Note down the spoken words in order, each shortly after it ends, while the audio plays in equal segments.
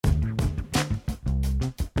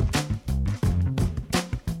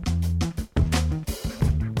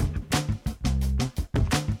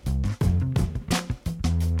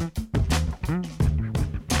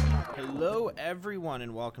everyone,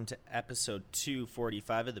 and welcome to episode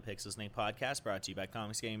 245 of the Pixel Snake Podcast, brought to you by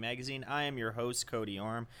Comics Gaming Magazine. I am your host, Cody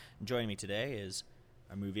Orm. Joining me today is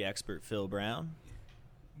our movie expert, Phil Brown.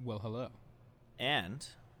 Well, hello. And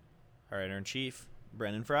our editor-in-chief,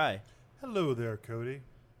 Brendan Fry. Hello there, Cody.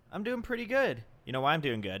 I'm doing pretty good. You know why I'm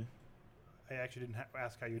doing good? I actually didn't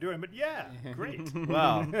ask how you're doing, but yeah, great.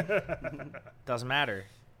 Well, doesn't matter,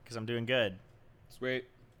 because I'm doing good. Sweet.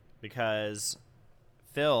 Because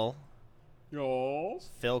Phil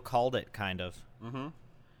called it, kind of.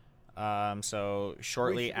 Mm-hmm. So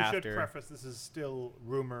shortly we after... should preface, this is still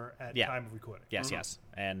rumor at time of recording. Yes, yes.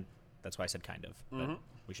 And that's why I said kind of. But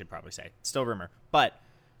we should probably say still rumor. But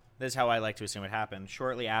this is how I like to assume it happened.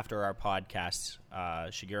 Shortly after our podcast,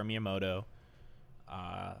 Shigeru Miyamoto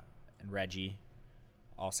and Reggie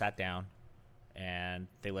all sat down and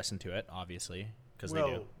they listened to it, obviously. Because they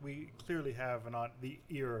do. We clearly have the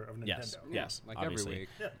ear of Nintendo. Yes, like obviously. every week.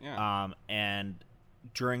 Yeah. And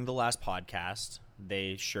during the last podcast,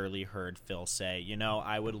 they surely heard Phil say, you know,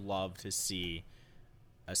 I would love to see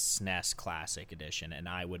a SNES Classic Edition, and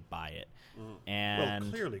I would buy it. And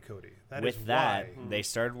well, clearly, Cody. with that, they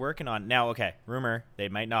started working on... Now, okay, rumor, they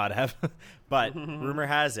might not have, but rumor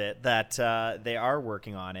has it that they are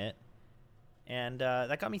working on it. And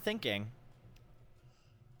that got me thinking...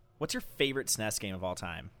 What's your favorite SNES game of all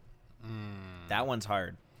time? That one's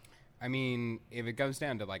hard. I mean, if it goes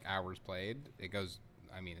down to like hours played, it goes.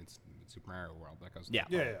 I mean, it's Super Mario World that goes. Yeah,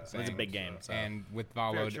 Yeah. It's a big game. So. And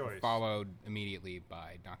followed immediately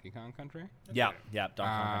by Donkey Kong Country. Yeah, Donkey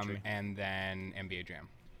Kong Country, and then NBA Jam.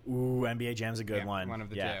 Ooh, NBA Jam's a good one. One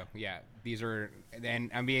of the two. Yeah, these are.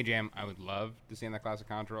 Then NBA Jam, I would love to see in the classic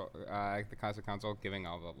console, giving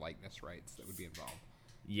all the likeness rights that would be involved.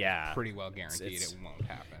 Yeah, pretty well guaranteed it won't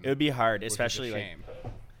happen. It would be hard, which especially is a like. shame.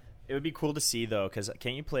 It would be cool to see though, because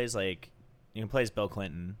can you play as like you can play as Bill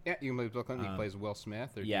Clinton? Yeah, you can play as Bill Clinton. You can play as Will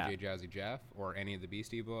Smith or yeah. DJ Jazzy Jeff or any of the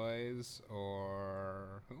Beastie Boys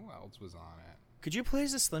or who else was on it? Could you play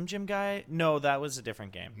as a Slim Jim guy? No, that was a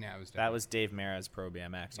different game. No, it was different. That was Dave Mara's Pro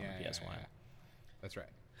BMX on the PS1. Yeah. That's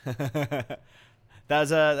right.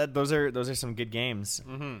 Those are some good games.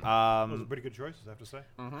 Those are pretty good choices, I have to say.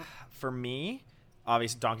 For me,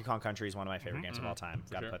 obviously, Donkey Kong Country is one of my favorite games of all time.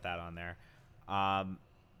 Got to put that on there.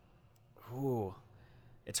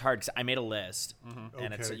 It's hard because I made a list,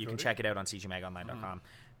 and you can check it out on cgmagonline.com.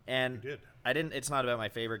 And You did. I didn't. It's not about my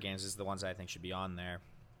favorite games; it's the ones that I think should be on there.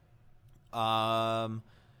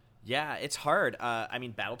 Yeah, it's hard. I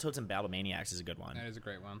mean, Battletoads and Battlemaniacs is a good one. That is a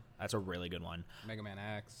great one. That's a really good one. Mega Man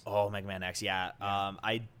X. Oh, Mega Man X, yeah.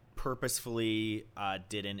 I purposefully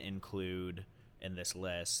didn't include in this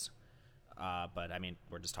list. But I mean,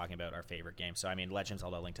 we're just talking about our favorite games. So I mean, Legend of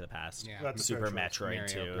Zelda: Link to the Past, That's Super a fair choice. Metroid Mario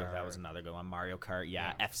 2, Kart. that was another good one. Mario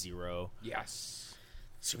Kart, F-Zero. Yes.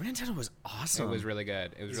 Super Nintendo was awesome. It was really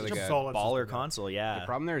good. It was really such a good. solid Baller system, console, yeah. The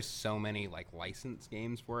problem, there's so many like licensed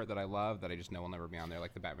games for it that I love that I just know will never be on there.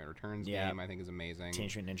 Like the Batman Returns game, I think is amazing.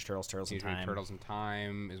 Teenage Mutant Ninja Turtles, Turtles in Teenage Mutant Time. Turtles in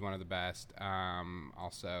Time is one of the best.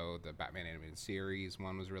 Also, the Batman animated series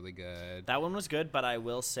one was really good. That one was good, but I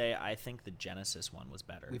will say I think the Genesis one was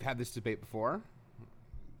better. We've had this debate before.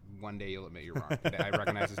 One day you'll admit you're wrong. Today, I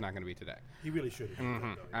recognize it's not going to be today. He really should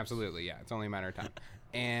have. Absolutely, yeah. It's only a matter of time.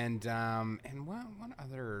 And what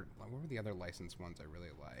were the other licensed ones I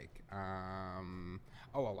really like?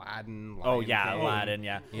 Aladdin. Oh, Lion yeah, King. Aladdin,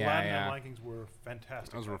 yeah. Aladdin and Lion Kings were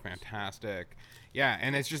fantastic. Those were fantastic. Yeah,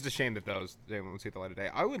 and it's just a shame that they won't see the light of day.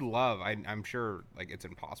 I would love. I'm sure like it's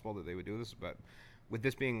impossible that they would do this, but with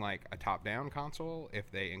this being like a top-down console,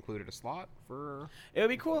 if they included a slot for It would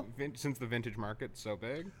be cool. Since the vintage market's so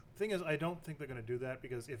big. Thing is, I don't think they're going to do that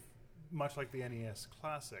because much like the NES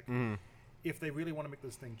Classic, if they really want to make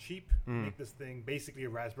this thing cheap, make this thing basically a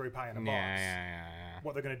Raspberry Pi in a box. Yeah.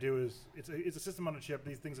 What they're going to do is it's a system on a chip.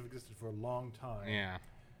 These things have existed for a long time. Yeah.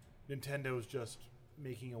 Nintendo's just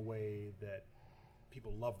making a way that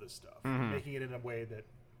people love this stuff, making it in a way that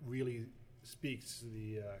really speaks to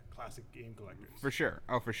the classic game collectors. For sure.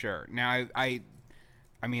 Oh, for sure. Now, I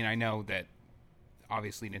mean, I know that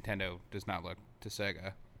obviously Nintendo does not look to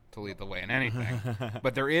Sega to lead the way in anything,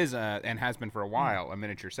 but there is and has been for a while, a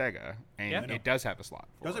miniature Sega, and it does have a slot.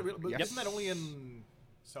 Does it really? But Yes. isn't that only in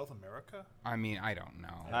South America? I mean, I don't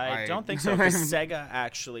know. I don't think so. 'Cause Sega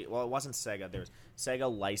actually, well, it wasn't Sega.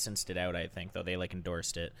 Sega licensed it out, I think, though they like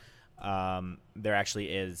endorsed it. There actually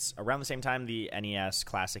is around the same time the NES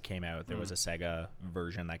Classic came out. There was a Sega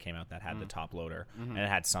version that came out that had the top loader, and it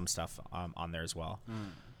had some stuff on there as well.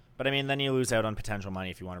 But I mean, then you lose out on potential money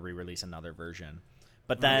if you want to re-release another version.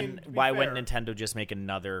 But then, to be why fair, wouldn't Nintendo just make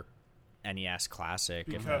another NES Classic?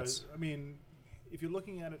 Because I mean, if you're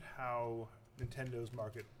looking at it how Nintendo's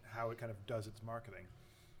market how it kind of does its marketing,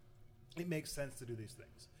 it makes sense to do these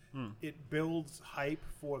things. It builds hype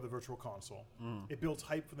for the Virtual Console. It builds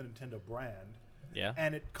hype for the Nintendo brand. Yeah.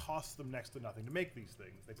 And it costs them next to nothing to make these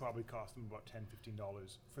things. They probably cost them about $10, $15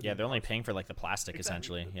 for Yeah, they're only paying for like the plastic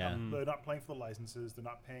essentially. Yeah. They're not paying for the licenses. They're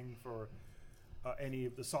not paying for any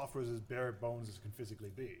of the software as bare bones as can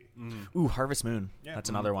physically be. Ooh, Harvest Moon. Yeah. That's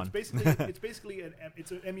another one. It's basically an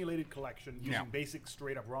emulated collection using basic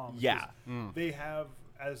straight up ROMs. Yeah. They have,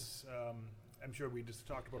 as I'm sure we just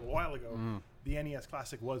talked about a while ago, the NES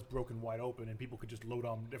Classic was broken wide open, and people could just load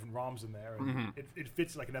on different ROMs in there, and it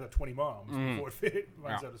fits like another 20 ROMs before it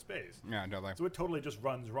runs out of space. Yeah, totally. So it totally just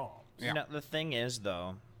runs ROMs. Yeah. Now, the thing is,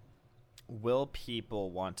 though, will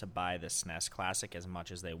people want to buy the SNES Classic as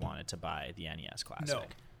much as they wanted to buy the NES Classic? No,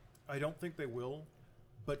 I don't think they will.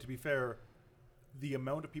 But to be fair, the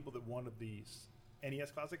amount of people that wanted the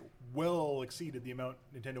NES Classic well exceeded the amount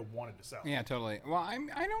Nintendo wanted to sell. Yeah, totally. Well, I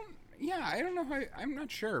don't know how. I'm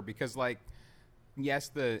not sure because, like, yes,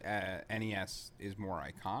 the NES is more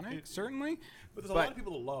iconic, certainly. But there's a lot of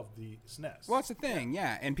people that love the SNES. Well, that's the thing,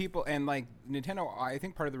 yeah. And people, and like Nintendo, I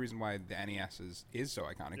think part of the reason why the NES is so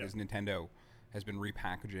iconic is Nintendo has been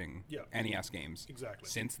repackaging NES games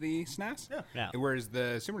since the SNES. Yeah. Whereas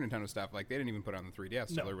the Super Nintendo stuff, like, they didn't even put it on the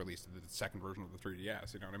 3DS until they released the second version of the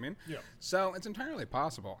 3DS. You know what I mean? Yeah. So it's entirely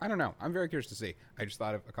possible. I don't know. I'm very curious to see. I just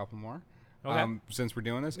thought of a couple more. Okay. Since we're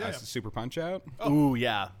doing this, Super Punch Out. Ooh,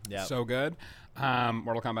 yeah. Yeah. So good.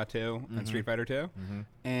 Mortal Kombat 2 and Street Fighter 2.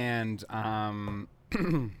 And,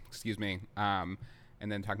 excuse me, and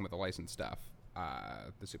then talking about the licensed stuff,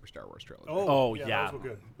 the Super Star Wars trilogy. Oh, yeah. yeah. Those were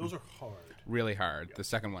good. Those are hard. Really hard. The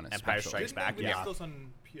second one Empire especially. Strikes Back, Didn't they yeah. release those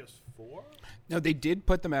on PS4? No, they did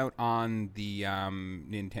put them out on the the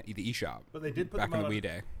eShop. But they did put back them in out the Wii on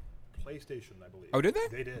Day. PlayStation, I believe. Oh, did they?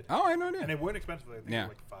 They did. Oh, I had no idea. And they weren't expensive. I think they were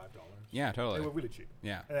like $5. Yeah, totally. They were really cheap.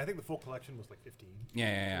 Yeah. And I think the full collection was like $15.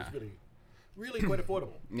 Yeah. It was really quite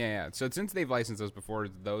affordable. Yeah. So since they've licensed those before,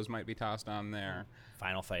 those might be tossed on there.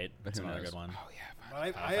 Final Fight. That's who another knows? good one. Oh, yeah.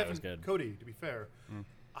 I Fight was haven't, good. Cody, to be fair,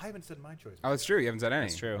 I haven't said my choice. Oh, it's true. You haven't said any.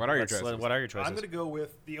 That's true. What are your Let's- choices? What are your choices? I'm going to go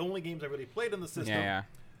with the only games I really played on the system. Yeah.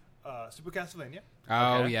 Super Castlevania.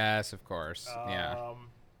 Oh, Okay. yes, of course. Yeah.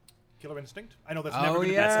 Killer Instinct. I know that's Oh, never going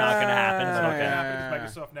to yeah. That's not gonna happen, That's but not okay. going to happen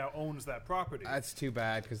because Microsoft now owns that property. That's too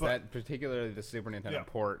bad because But- that, particularly the Super Nintendo Yeah.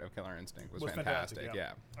 port of Killer Instinct was fantastic.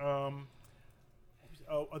 Yeah.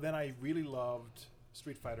 Then I really loved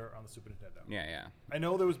Street Fighter on the Super Nintendo. Yeah. I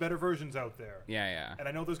know there was better versions out there. Yeah. And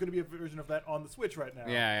I know there's going to be a version of that on the Switch right now.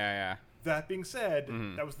 Yeah. That being said,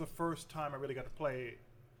 that was the first time I really got to play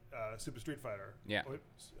Super Street Fighter. Yeah.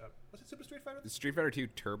 Was it Super Street Fighter? Street Fighter 2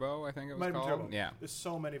 Turbo, I think it was Might have been called. Turbo. Yeah. There's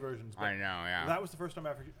so many versions. but I know, yeah. That was the first time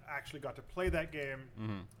I actually got to play that game,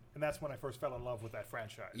 and that's when I first fell in love with that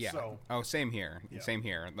franchise. Yeah. So, Same here. Yeah. Same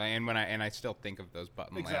here. And when I still think of those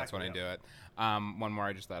button layouts when I Exactly, do it. One more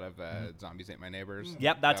I just thought of Zombies Ate My Neighbors.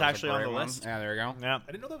 Yep, that's That was a actually on great the one. list. Yeah, there you go. Yeah.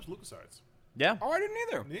 I didn't know that was LucasArts. Yeah. Oh, I didn't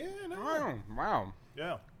either. Yeah, no. Oh, wow.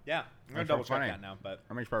 Yeah. Yeah. I'm That's gonna double so funny. check that now, but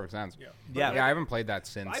That makes perfect sense. Yeah. Yeah. Yeah, I haven't played that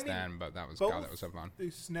since I mean, then, but that was both God, that was so fun. the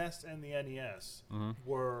SNES and the NES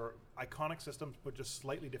were iconic systems, but just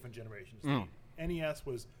slightly different generations. Mm. The NES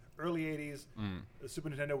was early 80s, the Super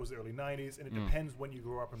Nintendo was the early 90s, and it depends when you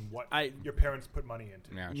grew up and what your parents put money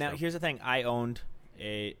into. Yeah, now sure. here's the thing: I owned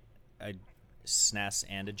a SNES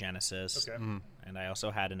and a Genesis, Okay. and I also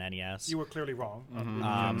had an NES. You were clearly wrong.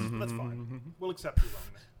 That's fine. We'll accept you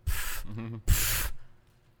wrong.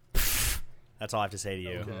 That's all I have to say to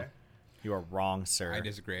you. Okay. You are wrong, sir. I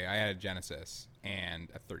disagree. I had a Genesis and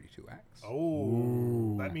a 32X.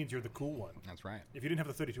 Oh, that means you're the cool one. That's right. If you didn't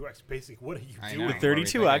have the 32X Basic, what are you I doing? know. The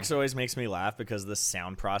 32X always makes me laugh because the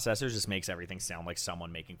sound processor just makes everything sound like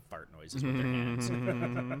someone making fart noises with their hands.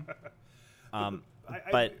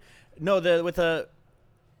 But no,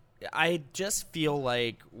 I just feel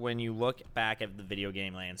like when you look back at the video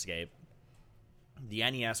game landscape, the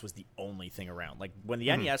NES was the only thing around. Like when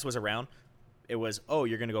the NES was around, it was, oh,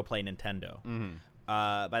 you're going to go play Nintendo.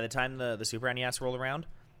 By the time the Super NES rolled around,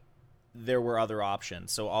 there were other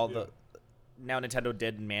options. So now Nintendo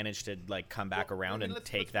did manage to like come back around and let's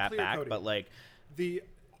take be that clear, back, Cody. but like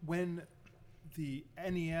when the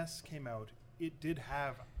NES came out, it did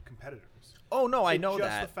have competitors. oh no, I It's know just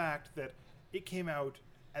that. the fact that it came out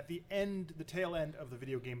at the tail end of the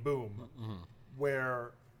video game boom,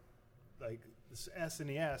 where like the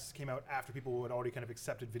SNES came out after people had already kind of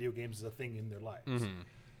accepted video games as a thing in their lives.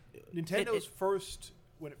 Nintendo's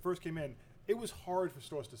when it first came in, it was hard for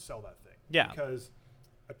stores to sell that thing. Yeah. Because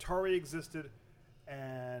Atari existed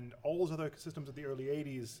and all those other systems of the early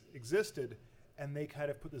 80s existed, and they kind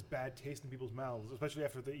of put this bad taste in people's mouths, especially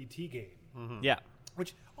after the E.T. game. Yeah.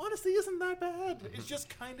 which honestly isn't that bad. It's just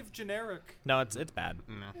kind of generic. No, it's bad.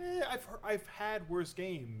 I've had worse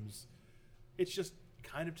games. It's just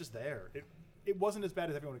kind of just there. It wasn't as bad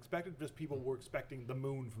as everyone expected. Just people were expecting the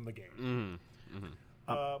moon from the game.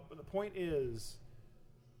 But the point is,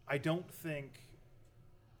 I don't think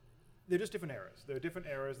they're just different eras. They're different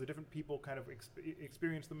eras. They're different people kind of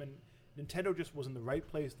experience them, and Nintendo just was in the right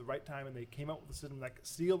place, the right time, and they came out with a system like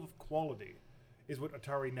seal of quality. Is what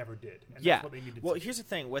Atari never did. And Yeah. that's what they needed Well, to do. here's the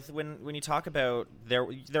thing with when you talk about there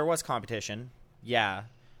was competition, yeah,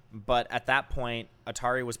 but at that point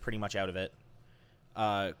Atari was pretty much out of it.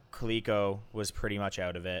 Coleco was pretty much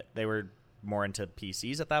out of it. They were more into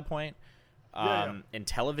PCs at that point. In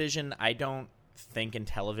television, I don't think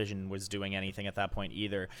Intellivision was doing anything at that point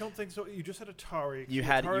either. I don't think so. You just had Atari. You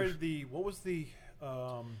had- Atari. What was the?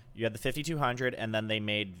 You had the 5200, and then they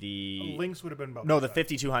made the Lynx would have been about. No, that the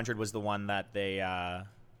size. 5200 was the one that they. 1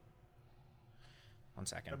 I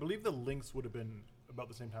second. believe the Lynx would have been about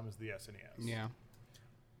the same time as the SNES. Yeah.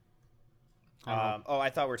 I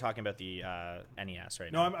thought we were talking about the NES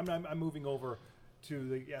right No, now. I'm moving over to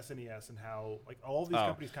the SNES and how like all these Oh.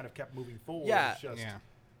 companies kind of kept moving forward. Yeah. It's just Yeah.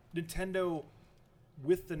 Nintendo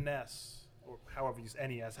with the NES or however you use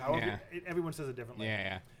NES. However, everyone says it differently.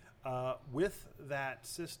 Yeah. With that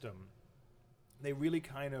system, they really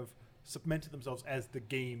kind of cemented themselves as the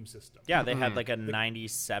game system. Yeah, they had like a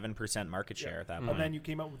 97% market share at that point. And then you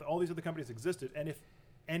came up with all these other companies existed, and if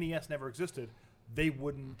NES never existed, they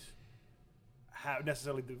wouldn't have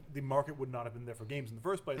necessarily the market would not have been there for games in the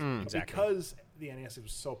first place. But Exactly. because the NES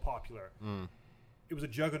was so popular, it was a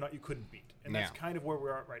juggernaut you couldn't beat. And that's Yeah. kind of where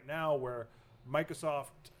we're at right now, where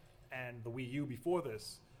Microsoft and the Wii U before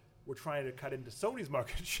this were trying to cut into Sony's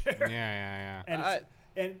market share. Yeah.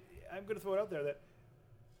 And I'm going to throw it out there that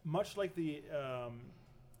much like the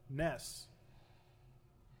NES,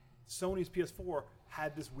 Sony's PS4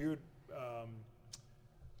 had this weird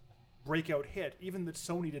breakout hit, even that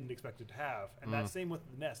Sony didn't expect it to have. And that's same with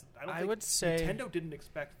the NES. I think would say- Nintendo didn't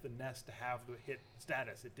expect the NES to have the hit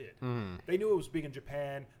status it did. They knew it was big in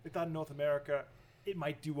Japan. They thought in North America it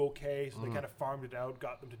might do okay, so they kind of farmed it out,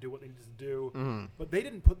 got them to do what they needed to do. But they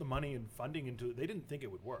didn't put the money and funding into it. They didn't think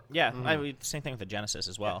it would work. Yeah, same thing with the Genesis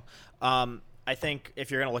as well. I think if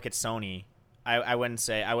you're going to look at Sony, I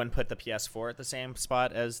wouldn't put the PS4 at the same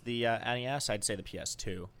spot as the NES. I'd say the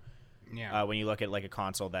PS2. Yeah. When you look at like a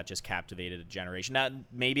console that just captivated a generation. Now,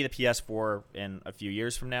 maybe the PS4 in a few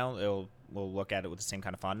years from now, we'll look at it with the same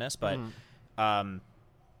kind of fondness. But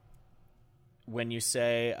when you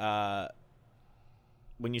say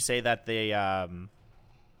that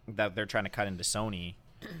that they're trying to cut into Sony,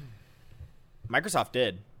 Microsoft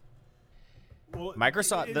did. Well,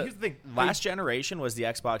 Microsoft, here's the thing. last generation was the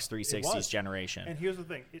Xbox 360's was. generation. And here's the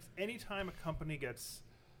thing: it's anytime a company gets,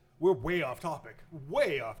 we're way off topic.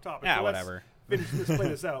 Yeah, So let's whatever. Let's play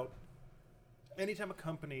this out. Anytime a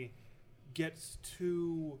company gets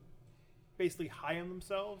too basically high on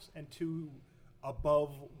themselves and too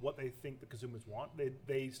above what they think the consumers want,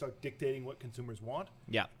 they start dictating what consumers want.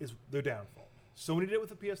 Yeah. Is their downfall. Sony did it with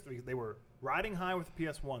the PS3. They were riding high with the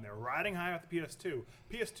PS1. They were riding high with the PS2.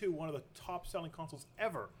 PS2, one of the top-selling consoles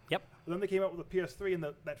ever. Yep. But then they came out with the PS3 and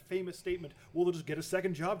that famous statement, well, they'll just get a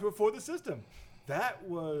second job to afford the system. That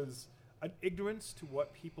was an ignorance to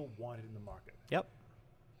what people wanted in the market. Yep.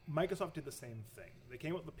 Microsoft did the same thing. They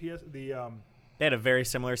came out with They had a very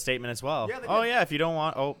similar statement as well. Yeah, they oh did. yeah, if you don't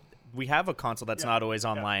want, we have a console that's Yeah, not always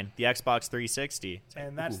yeah. online. The Xbox 360.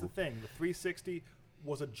 and that's the thing. The 360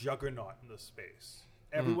 was a juggernaut in this space.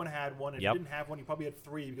 Everyone had one. And Yep. if you didn't have one, you probably had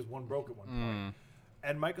three because one broke at one point.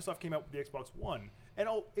 And Microsoft came out with the Xbox One. And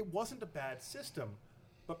it wasn't a bad system,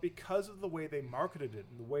 but because of the way they marketed it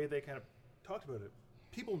and the way they kind of talked about it,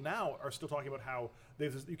 people now are still talking about how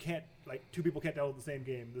you can't, like, two people can't download the same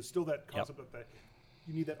game. There's still that concept that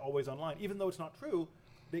you need that always online. Even though it's not true,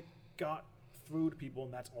 they got through to people,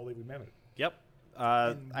 and that's all they remembered. Yep.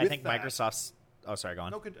 And I with think that- Microsoft's. Oh, sorry, go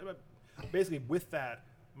on. No, basically, with that,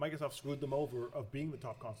 Microsoft screwed them over of being the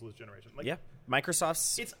top console this generation. Like, Yeah,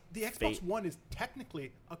 Microsoft's. it's the Xbox fate. One is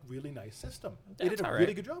technically a really nice system. They That's did a all really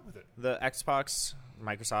right. good job with it. The Xbox,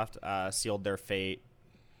 Microsoft sealed their fate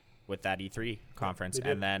with that E3 conference, they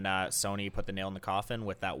did. and then Sony put the nail in the coffin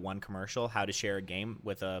with that one commercial, how to share a game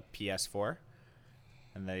with a PS4,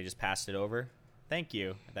 and they just passed it over. Thank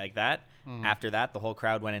you, like that. After that, the whole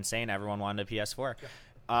crowd went insane. Everyone wanted a PS4.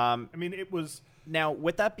 I mean, it was Now,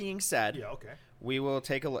 with that being said, okay. we will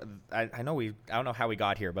take a look. I don't know how we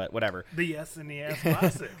got here, but whatever. The SNES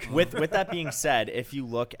Classic. with that being said, if you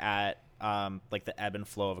look at like the ebb and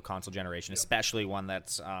flow of a console generation, especially one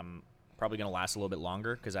that's probably going to last a little bit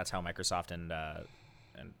longer, because that's how Microsoft and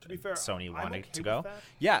and To be fair, Sony I'm wanted okay to with go. that.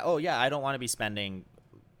 Yeah. Oh yeah. I don't want to be spending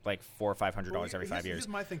like $400 or $500 every 5 years. Here's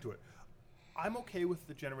my thing to it. I'm okay with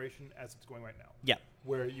the generation as it's going right now. Yeah.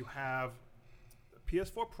 Where you have a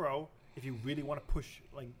PS4 Pro, if you really want to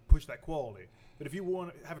push that quality. But if you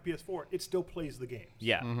want to have a PS4, it still plays the games.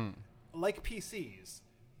 Yeah. Like PCs,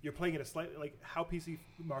 you're playing it a slightly like how PC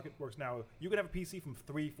market works now. You could have a PC from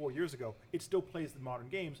 3-4 years ago. It still plays the modern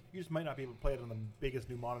games. You just might not be able to play it on the biggest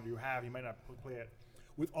new monitor you have. You might not play it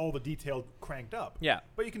with all the detail cranked up. Yeah.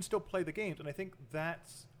 But you can still play the games, and I think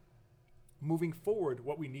that's moving forward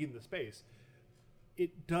what we need in the space.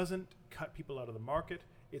 It doesn't cut people out of the market.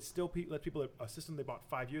 It still lets people a system they bought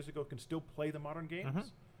 5 years ago can still play the modern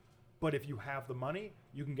games. But if you have the money,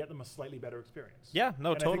 you can get them a slightly better experience. Yeah,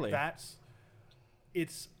 no, and totally. I think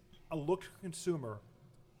it's a look to consumer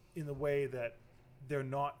in the way that they're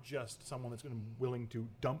not just someone that's willing to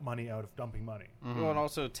dump money out of dumping money. Well, it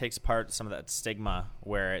also takes apart some of that stigma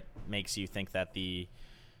where it makes you think that the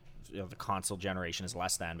console generation is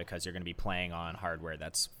less than because you're going to be playing on hardware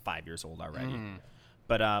that's 5 years old already.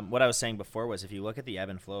 But what I was saying before was if you look at the ebb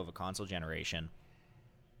and flow of a console generation,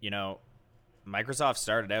 Microsoft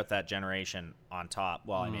started out that generation on top.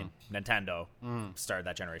 Well, I mean, Nintendo started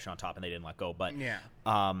that generation on top, and they didn't let go. But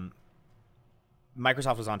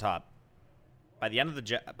Microsoft was on top. By the end of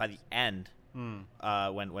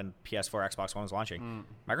when PS4, Xbox One was launching,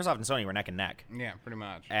 Microsoft and Sony were neck and neck. Yeah, pretty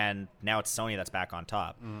much. And now it's Sony that's back on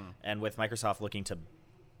top. And with Microsoft looking to,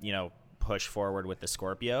 push forward with the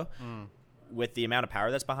Scorpio, with the amount of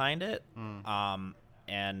power that's behind it,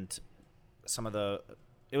 and some of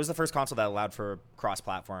it was the first console that allowed for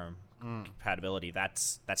cross-platform compatibility.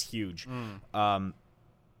 That's huge.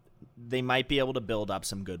 They might be able to build up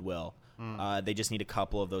some goodwill. They just need a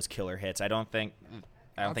couple of those killer hits. I don't think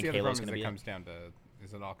Halo's going to be. It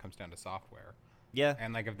all comes down to software. Yeah,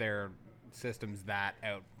 and like if their system's that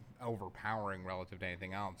overpowering relative to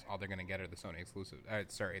anything else, all they're going to get are the Sony exclusive.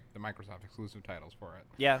 The Microsoft exclusive titles for it.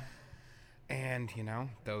 Yeah, and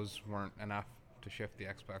those weren't enough to shift the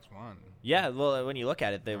Xbox One. Yeah, well, when you look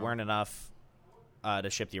at it, they weren't enough to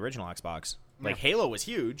ship the original Xbox. Like Halo was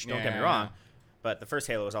huge. Don't get me wrong. But the first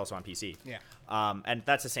Halo was also on PC. Yeah. And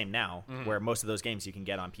that's the same now, where most of those games you can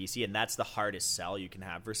get on PC, and that's the hardest sell you can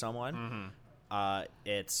have for someone.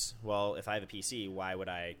 It's, well, if I have a PC, why would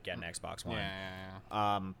I get an Xbox One?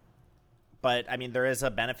 Yeah. But, I mean, there is a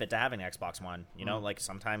benefit to having an Xbox One. Like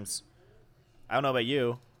sometimes, I don't know about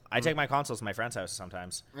you, I take my consoles to my friend's house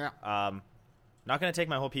sometimes. Yeah. Not going to take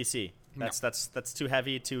my whole PC. That's too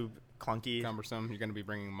heavy, too clunky, cumbersome. You're going to be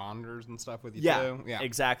bringing monitors and stuff with you too. Yeah,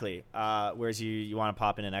 exactly. Whereas you want to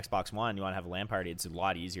pop in an Xbox One, you want to have a LAN party. It's a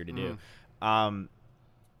lot easier to do.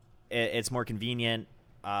 It's more convenient.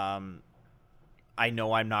 I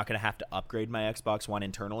know I'm not going to have to upgrade my Xbox One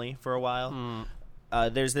internally for a while.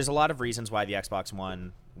 There's a lot of reasons why the Xbox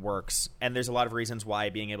One works, and there's a lot of reasons why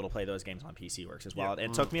being able to play those games on PC works as well.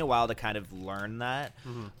 It took me a while to kind of learn that.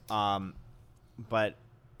 But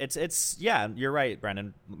it's you're right,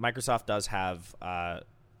 Brendan. Microsoft does have a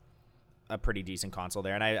pretty decent console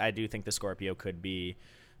there, and I do think the Scorpio could be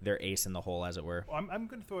their ace in the hole, as it were. Well, I'm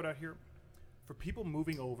going to throw it out here. For people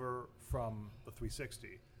moving over from the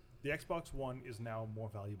 360, the Xbox One is now more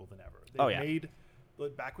valuable than ever. They've made the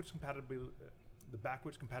backwards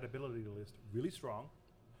compatibility list really strong.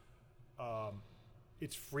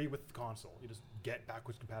 It's free with the console. You just get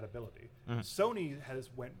backwards compatibility. Sony has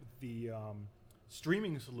went with the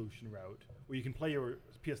streaming solution route, where you can play your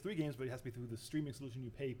PS3 games, but it has to be through the streaming solution. You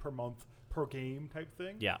pay per month, per game type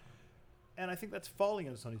thing. Yeah. And I think that's falling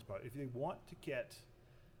on Sony's part. If they want to get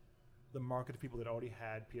the market of people that already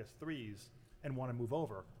had PS3s and want to move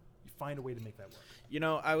over, you find a way to make that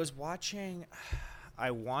work. I was watching,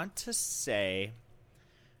 I want to say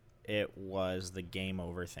it was the Game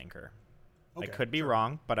Over Thinker. I could be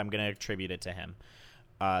wrong, but I'm going to attribute it to him.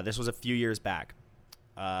 This was a few years back.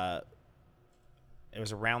 It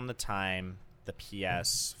was around the time the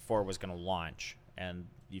PS4 was going to launch, and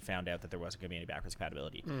you found out that there wasn't going to be any backwards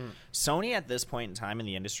compatibility. Sony, at this point in time in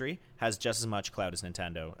the industry, has just as much clout as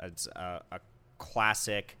Nintendo. It's a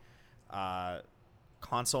classic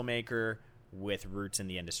console maker with roots in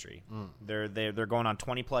the industry. They're going on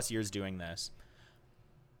 20-plus years doing this.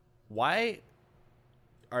 Why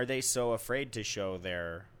are they so afraid to show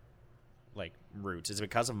their roots? Is it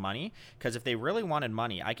because of money? Because if they really wanted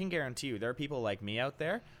money, I can guarantee you there are people like me out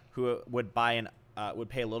there who would buy would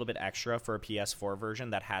pay a little bit extra for a PS4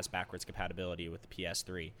 version that has backwards compatibility with the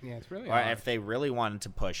PS3. Yeah, it's really or if they really wanted to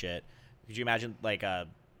push it. Could you imagine a $600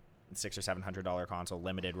 or $700 console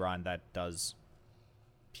limited run that does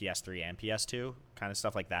PS3 and PS2 kind of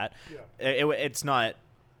stuff like that? Yeah. It's not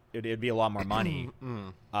it'd be a lot more money.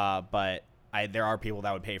 But there are people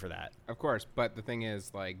that would pay for that. Of course, but the thing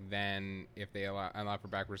is, like, then if they allow for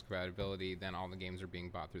backwards compatibility, then all the games are being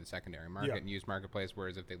bought through the secondary market and used marketplace.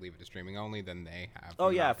 Whereas if they leave it to streaming only, then they have. Oh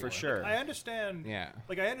yeah, for sure. I understand. Yeah.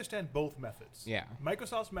 Like I understand both methods. Yeah.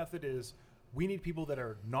 Microsoft's method is we need people that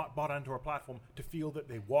are not bought onto our platform to feel that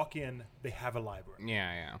they walk in, they have a library.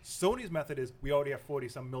 Yeah. Sony's method is we already have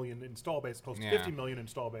 40-some million install base, close to 50 million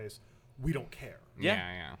install base. We don't care.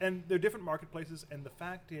 Yeah. And they're different marketplaces, and the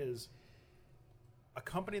fact is, a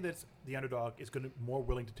company that's the underdog is going to more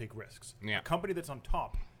willing to take risks. Yeah. A company that's on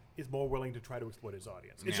top is more willing to try to exploit its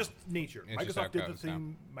audience. It's just nature. It's just how it goes,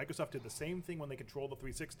 Microsoft did the same thing when they controlled the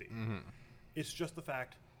 360. It's just the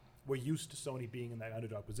fact we're used to Sony being in that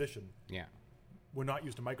underdog position. Yeah. We're not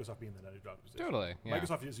used to Microsoft being in that underdog position. Totally. Yeah.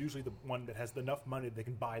 Microsoft is usually the one that has enough money they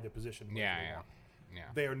can buy their position. Yeah.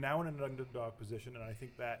 They are now in an underdog position, and I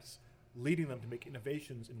think that's leading them to make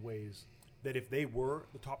innovations in ways that if they were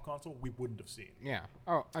the top console, we wouldn't have seen. Yeah.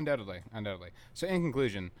 Oh, undoubtedly. So in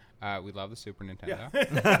conclusion, we love the Super Nintendo.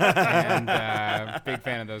 And big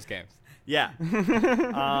fan of those games. Yeah.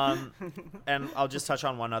 And I'll just touch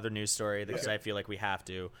on one other news story because I feel like we have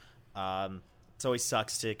to. It always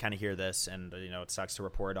sucks to kind of hear this, and it sucks to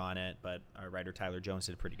report on it, but our writer Tyler Jones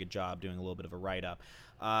did a pretty good job doing a little bit of a write-up.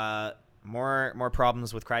 More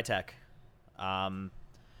problems with Crytek.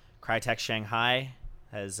 Crytek Shanghai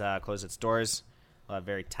has closed its doors. A lot of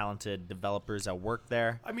very talented developers that work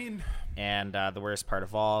there. I mean... And the worst part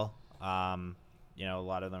of all, a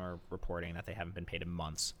lot of them are reporting that they haven't been paid in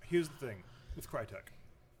months. Here's the thing with Crytek.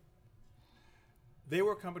 They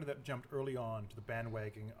were a company that jumped early on to the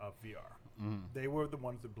bandwagon of VR. They were the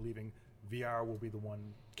ones that believing VR will be the one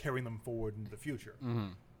carrying them forward into the future.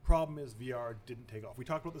 Problem is VR didn't take off. We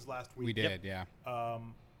talked about this last week. We did, yeah.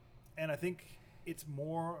 And I think this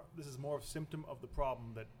is more of a symptom of the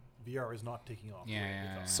problem that VR is not taking off.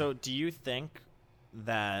 Yeah. So do you think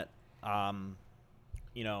that,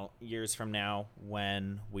 years from now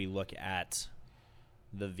when we look at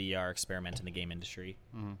the VR experiment in the game industry,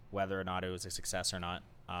 whether or not it was a success or not,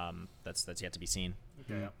 that's yet to be seen.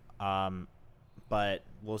 Okay. But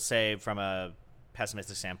we'll say from a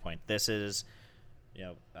pessimistic standpoint, this is,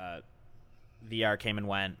 VR came and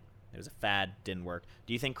went. It was a fad, didn't work.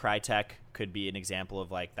 Do you think Crytek could be an example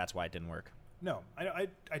of that's why it didn't work? No, I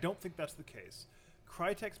don't think that's the case.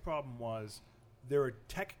 Crytek's problem was they're a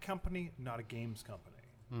tech company, not a games company.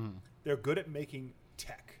 They're good at making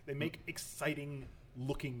tech. They make exciting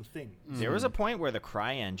looking things. There was a point where the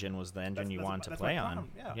CryEngine was the engine you wanted to play on.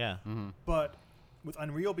 Yeah. But with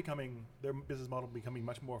Unreal their business model becoming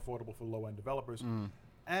much more affordable for low-end developers,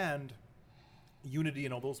 and Unity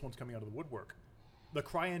and all those ones coming out of the woodwork, the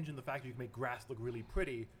CryEngine, the fact that you can make grass look really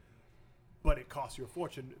pretty, but it costs you a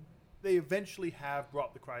fortune, they eventually have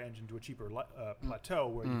brought the CryEngine to a cheaper plateau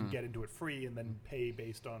where you can get into it free and then pay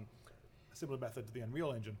based on a similar method to the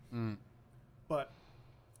Unreal Engine. But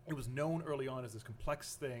it was known early on as this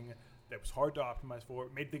complex thing that was hard to optimize for.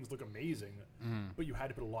 It made things look amazing, but you had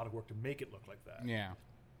to put a lot of work to make it look like that. Yeah.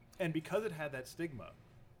 And because it had that stigma,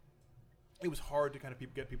 it was hard to kind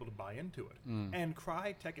of get people to buy into it. And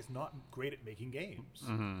Crytek is not great at making games.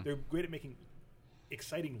 They're great at making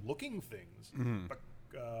exciting-looking things, but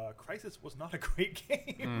Crysis was not a great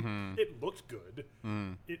game. It looked good.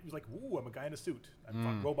 It was like, ooh, I'm a guy in a suit. I'm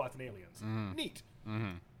fought robots and aliens. Neat.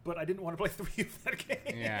 But I didn't want to play 3 of that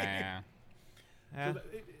game. Yeah. So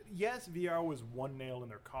yes, VR was one nail in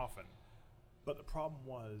their coffin, but the problem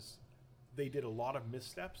was they did a lot of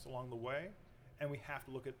missteps along the way, and we have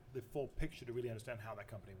to look at the full picture to really understand how that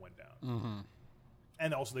company went down.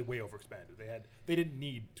 And also, they way overexpanded. They didn't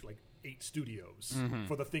need 8 studios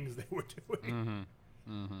for the things they were doing.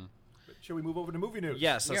 But shall we move over to movie news?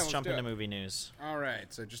 Yes, let's let's jump do into it. movie news. All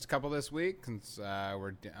right, so just a couple this week since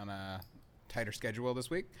we're on a tighter schedule this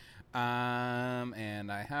week.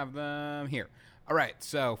 And I have them here. All right,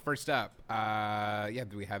 so first up,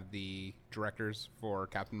 we have the directors for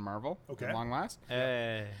Captain Marvel, at long last.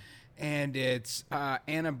 Hey. And it's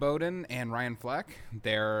Anna Boden and Ryan Fleck.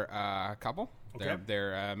 They're a couple. Okay.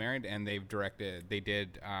 They're married, and they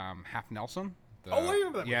did Half Nelson. I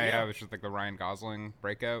remember that movie. Yeah, it was just the Ryan Gosling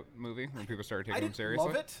breakout movie when people started taking him seriously. I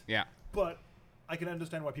didn't love it. Yeah. But I can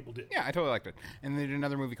understand why people did. Yeah, I totally liked it. And they did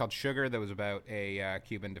another movie called Sugar that was about a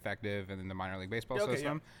Cuban defective in the minor league baseball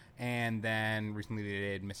system. Yeah. And then recently they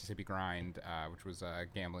did Mississippi Grind, which was a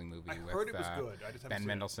gambling movie with heard it was good. I just haven't Ben seen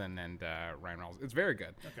Mendelsohn and Ryan Reynolds. It's very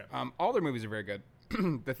good. Okay. All their movies are very good.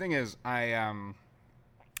 The thing is, the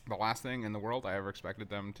last thing in the world I ever expected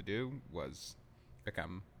them to do was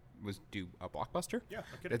become was do a blockbuster. Yeah, no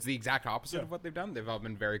kidding. It's the exact opposite Yeah. of what they've done. They've all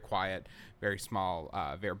been very quiet, very small,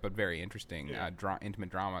 but very interesting, Yeah. intimate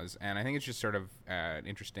dramas. And I think it's just sort of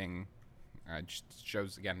interesting. Just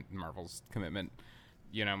shows again Marvel's commitment.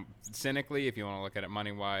 You know, cynically, if you want to look at it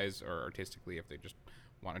money wise, or artistically, if they just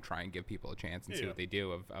want to try and give people a chance and see Yeah. what they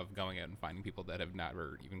do of going out and finding people that have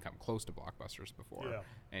never even come close to blockbusters before, Yeah.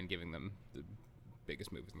 and giving them the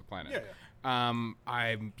biggest movies on the planet.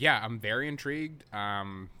 Yeah, I'm very intrigued.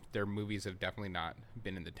 Their movies have definitely not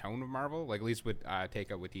been in the tone of Marvel. Like at least with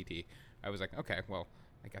Taika Waititi, I was like, okay, well,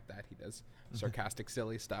 I get that he does sarcastic,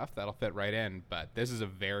 silly stuff that'll fit right in. But this is a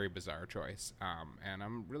very bizarre choice, and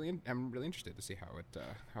I'm really interested to see how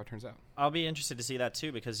it turns out. I'll be interested to see that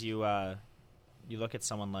too, because you look at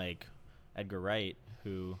someone like Edgar Wright,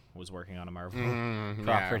 who was working on a Marvel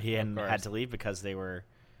property yeah, and of had course. to leave because there were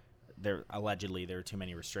too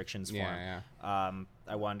many restrictions for him. Yeah.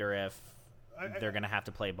 I wonder if they're going to have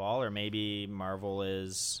to play ball, or maybe Marvel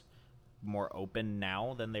is more open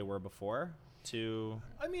now than they were before to...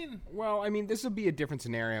 I mean, Well, I mean, this will be a different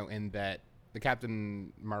scenario in that the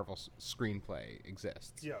Captain Marvel screenplay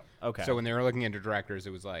exists. yeah. Okay. So when they were looking into directors,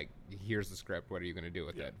 it was like, here's the script. What are you going to do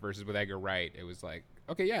with Yeah. it? Versus with Edgar Wright, it was like,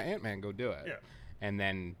 okay, yeah, Ant-Man, go do it. Yeah. And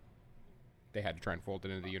then they had to try and fold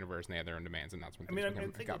it into the universe, and they had their own demands, and that's when I mean, I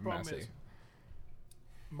things think got the problem messy. is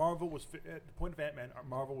Marvel was at the point of Ant-Man.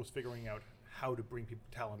 Marvel was figuring out how to bring people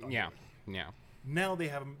talent on. Yeah, board. yeah, Now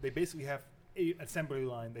they basically have an assembly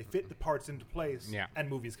line. They fit the parts into place, Yeah. and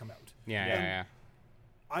movies come out. yeah, And yeah.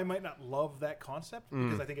 I might not love that concept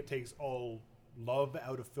because I think it takes all love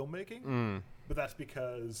out of filmmaking. But that's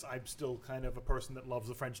because I'm still kind of a person that loves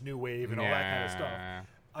the French New Wave and all that kind of stuff. Yeah.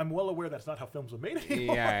 I'm well aware that's not how films are made Yeah,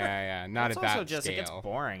 anymore. yeah. Not it's at also that just scale. it gets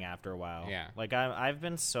boring after a while. Yeah. Like I've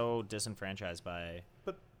been so disenfranchised by.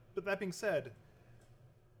 But that being said,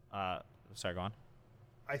 Sorry, go on.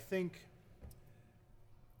 I think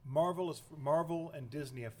Marvel and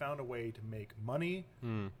Disney have found a way to make money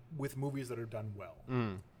with movies that are done well.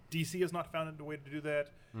 DC has not found a way to do that.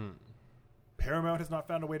 Paramount has not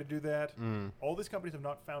found a way to do that. All these companies have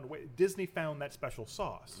not found a way. Disney found that special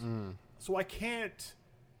sauce. So I can't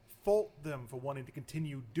fault them for wanting to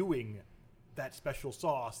continue doing that special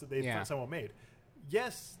sauce that they've someone made.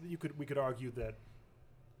 Yes, we could argue that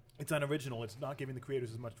it's unoriginal. It's not giving the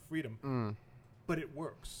creators as much freedom. But it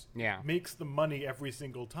works. Yeah. Makes the money every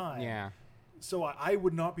single time. Yeah. So I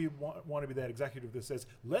would not want to be that executive that says,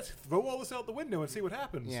 let's throw all this out the window and see what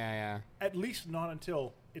happens. Yeah. At least not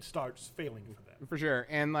until it starts failing for them. For sure.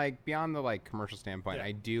 And like beyond the like commercial standpoint, Yeah.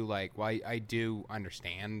 I do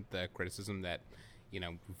understand the criticism that, you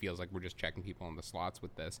know, feels like we're just checking people in the slots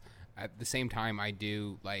with this. At the same time, I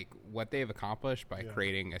do like what they've accomplished by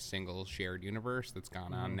creating a single shared universe that's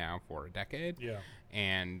gone on now for a decade. Yeah.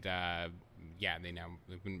 And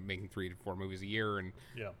they've been making 3 to 4 movies a year, and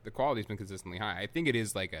Yeah. the quality's been consistently high. I think it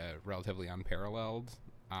is like a relatively unparalleled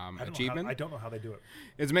achievement. I don't know how they do it.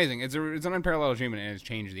 It's amazing. It's an unparalleled achievement, and it's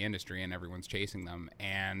changed the industry, and everyone's chasing them.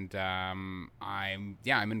 And I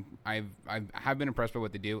have been impressed by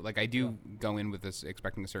what they do. Like I do go in with this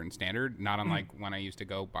expecting a certain standard, not unlike when I used to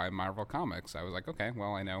go buy Marvel comics. I was like, okay,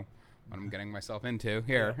 well, I know what I'm getting myself into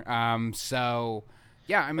here. So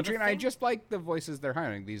yeah, I'm intrigued. I just like the voices they're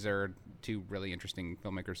hiring. These are 2 really interesting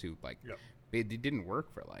filmmakers who like they didn't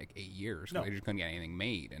work for like 8 years. No. They just couldn't get anything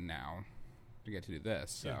made, and now to get to do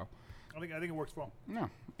this. So. Yeah. I think it works well. No,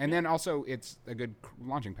 and then also it's a good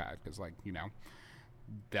launching pad because, like, you know,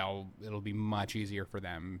 it'll be much easier for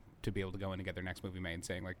them to be able to go in and get their next movie made and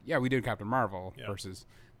saying like, yeah, we did Captain Marvel versus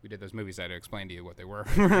we did those movies that I explained to you what they were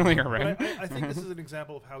earlier, right? But I think this is an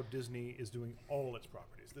example of how Disney is doing all its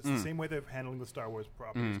properties. It's the same way they're handling the Star Wars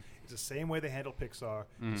properties. It's the same way they handle Pixar.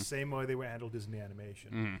 The same way they handle Disney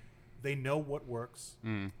Animation. They know what works.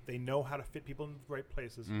 They know how to fit people in the right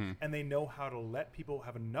places, and they know how to let people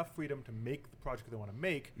have enough freedom to make the project they want to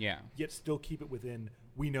make. Yeah. Yet still keep it within.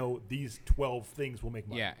 We know these 12 things will make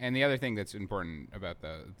money. Yeah, and the other thing that's important about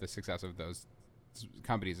the success of those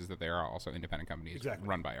companies is that they are also independent companies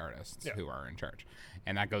run by artists who are in charge,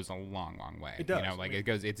 and that goes a long, long way. It does. You know, like it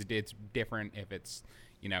goes. It's different if it's,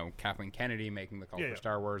 you know, Kathleen Kennedy making the call for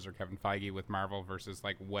Star Wars or Kevin Feige with Marvel versus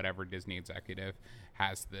like whatever Disney executive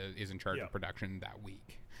is in charge of production that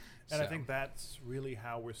week. And I think that's really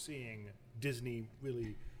how we're seeing Disney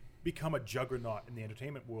really become a juggernaut in the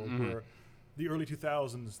entertainment world, where the early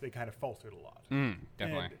 2000s, they kind of faltered a lot.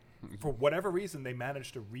 Definitely. And for whatever reason, they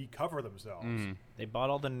managed to recover themselves. They bought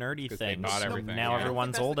all the nerdy 'Cause they things. bought everything, Now yeah.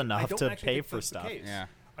 everyone's old I enough don't to actually pay think for that's the stuff. case. Yeah.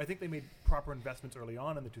 I think they made proper investments early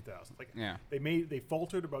on in the 2000s. Like they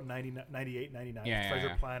faltered about 98, 99 Yeah, with Treasure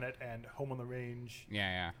yeah. Planet and Home on the Range.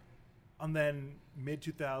 Yeah. And then mid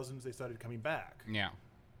 2000s they started coming back, Yeah.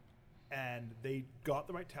 and they got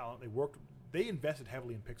the right talent. They invested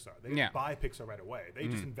heavily in Pixar. They didn't Yeah. buy Pixar right away. They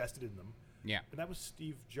just invested in them. Yeah. And that was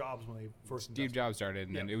Steve Jobs when they first Steve invested. Jobs started,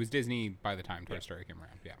 and then Yeah. it was Disney by the time Toy Story came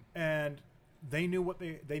around. Yeah. And they knew what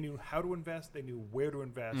they knew how to invest. They knew where to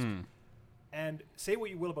invest. And say what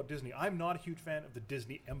you will about Disney, I'm not a huge fan of the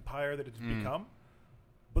Disney empire that it's become,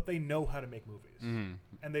 but they know how to make movies,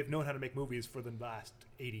 and they've known how to make movies for the last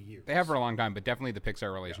 80 years. They have for a long time, but definitely the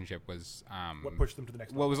Pixar relationship was what pushed them to the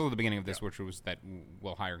next well, it level. was a little the beginning of this, Yeah. which was that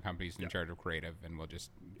we'll hire companies in charge of creative, and we'll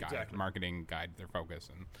just guide Exactly. marketing, guide their focus,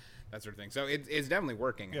 and that sort of thing. So it's definitely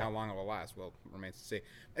working. Yeah. How long it will last, well, remains to see.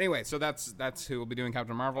 Anyway, so that's who will be doing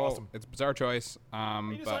Captain Marvel. Awesome. It's a bizarre choice,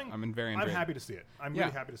 You just but saying, I'm very intrigued. I'm happy to see it. I'm Yeah.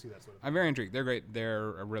 really happy to see that sort of thing. I'm very intrigued. They're great.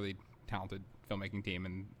 They're a really talented filmmaking team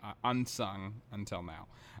and unsung until now.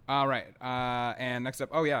 All right. And next up,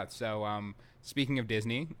 so speaking of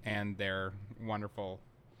Disney and their wonderful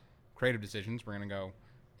creative decisions, we're going to go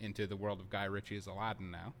into the world of Guy Ritchie's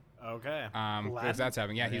Aladdin now. Okay. Because Aladdin? that's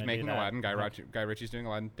happening. Yeah, We're he's gonna making do that. Aladdin. Guy Ritchie's doing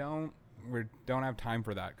Aladdin. We don't have time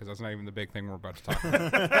for that because that's not even the big thing we're about to talk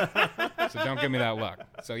about. So don't give me that look.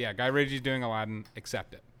 So yeah, Guy Ritchie's doing Aladdin.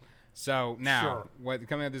 Accept it. So now, Sure. what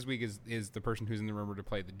coming out this week is the person who's in the rumor to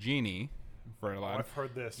play the genie for Aladdin. I've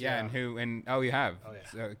heard this. Yeah, and you have. Oh, yeah.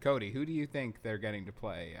 So, Cody, who do you think they're getting to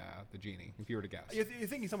play the genie? If you were to guess. You're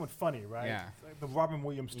thinking someone funny, right? Yeah. Like the Robin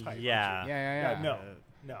Williams type. aren't Yeah. you? Yeah.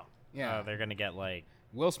 No. Yeah. They're gonna get like.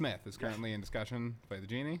 Will Smith is currently in discussion to play the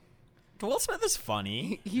genie. Will Smith is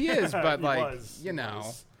funny. He is, but He like was. you He know,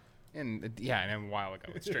 was. and a while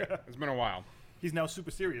ago. It's true. It's been a while. He's now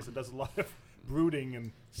super serious and does a lot of brooding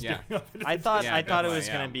and Yeah. staring up into I the thought Yeah, I thought it definitely, was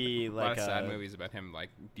gonna yeah. be A lot like of sad movies about him like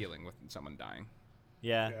dealing with someone dying.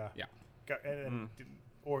 Yeah. Yeah. Yeah. And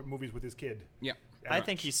or movies with his kid. Yeah. I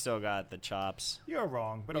think he's still got the chops. You're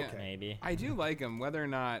wrong, but Yeah. okay. Maybe. I do like him, whether or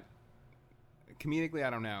not comedically, I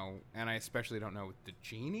don't know, and I especially don't know with the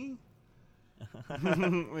genie.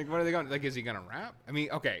 Like, what are they going? Like, is he gonna rap? I mean,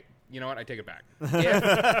 okay, you know what? I take it back.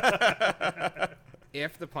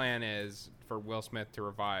 If the plan is for Will Smith to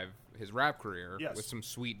revive his rap career Yes. with some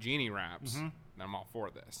sweet genie raps, then I'm all for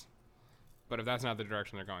this. But if that's not the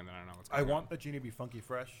direction they're going, then I don't know what's I going on. want the genie to be funky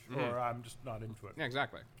fresh, or I'm just not into it. Yeah,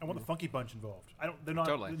 exactly. I want the Funky Bunch involved. I don't. They're not.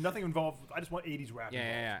 Totally. There's nothing involved. I just want 80s rap. Yeah,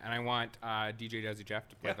 involved. yeah, yeah. And I want DJ Jazzy Jeff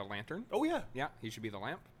to play Yeah. the lantern. Oh yeah. Yeah, he should be the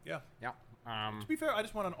lamp. Yeah. Yeah. To be fair, I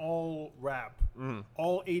just want an all rap,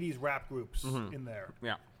 all 80s rap groups in there.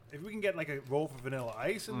 Yeah. If we can get like a roll for Vanilla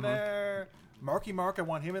Ice in there, Marky Mark, I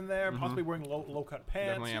want him in there, possibly wearing low cut pants.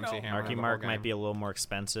 Definitely you MC know. Hammer. Marky the whole Mark game. might be a little more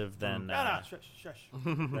expensive than Nah, shush.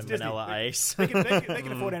 than It's Disney. Vanilla They- Ice. They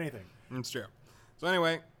can afford anything. It's true. So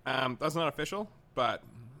anyway, that's not official, but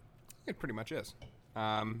it pretty much is.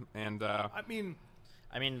 I mean,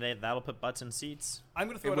 I mean, that'll put butts in seats. I'm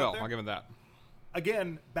going to throw it it out will. there. I'll give it that.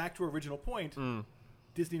 Again, back to original point.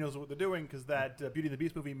 Disney knows what they're doing because that Beauty and the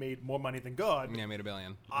Beast movie made more money than God. Yeah, made $1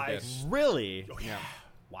 billion. It I- did. Really? Oh, Yeah.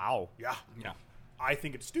 Wow. Yeah. Yeah. I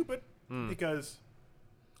think it's stupid because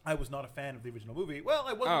I was not a fan of the original movie. Well,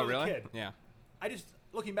 I wasn't Oh, as really? a kid. Yeah. I just,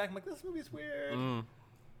 looking back, I'm like, this movie's weird.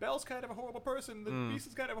 Belle's kind of a horrible person. The Beast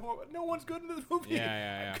is kind of a horrible... No one's good in this movie.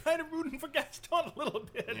 Yeah. I'm kind of rooting for Gaston a little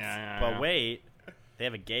bit. Yeah. But wait, they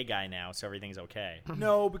have a gay guy now, so everything's okay.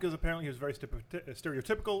 No, because apparently he was very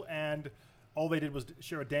stereotypical, and all they did was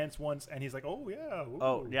share a dance once, and he's like, oh, yeah. Ooh.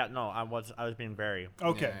 Oh yeah, no, I was being very,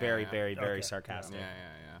 Okay. Yeah. very, very, very Okay. sarcastic.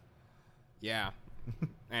 Yeah.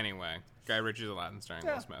 Anyway, Guy Ritchie's Aladdin starring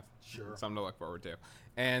Yeah. Will Smith. Sure. Something to look forward to.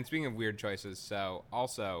 And speaking of weird choices, so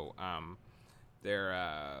also they're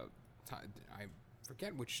I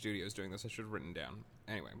forget which studio is doing this. I should have written down.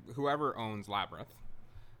 Anyway, whoever owns Labyrinth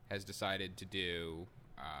has decided to do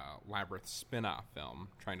Labyrinth spin-off film,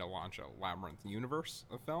 trying to launch a Labyrinth universe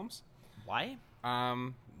of films. Why?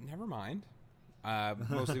 Never mind.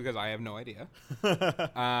 Mostly because I have no idea.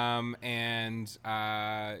 And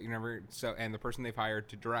the person they've hired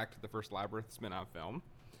to direct the first Labyrinth spin-off film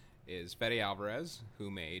is Fede Alvarez, who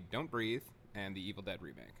made Don't Breathe and the Evil Dead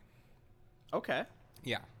remake. Okay.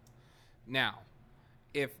 Yeah. Now,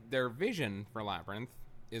 if their vision for Labyrinth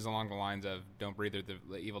is along the lines of Don't Breathe or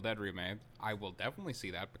the Evil Dead remake, I will definitely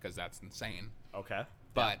see that because that's insane. Okay.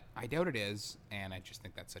 But I doubt it is, and I just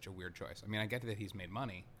think that's such a weird choice. I mean, I get that he's made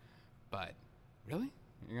money, but really?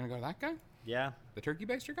 You're going to go to that guy? Yeah. The turkey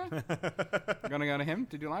baster guy? You're going to go to him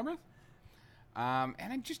to do Labyrinth? And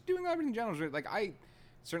I'm just doing Labyrinth in general. Like, I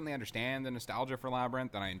certainly understand the nostalgia for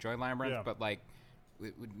Labyrinth, and I enjoy Labyrinth, Yeah. but, like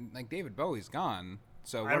David Bowie's gone,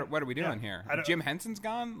 so I don't- what are we doing yeah. here? I don't- Jim Henson's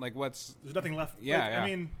gone? Like, what's... There's nothing left. Yeah, Like, yeah. I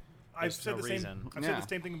mean, I've said no the same. reason. I've Yeah. said the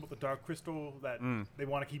same thing about the Dark Crystal that they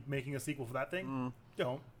want to keep making a sequel for that thing.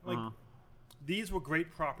 Don't these were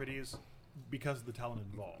great properties because of the talent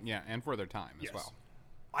involved. Yeah, and for their time Yes. as well.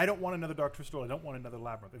 I don't want another Dark Crystal. I don't want another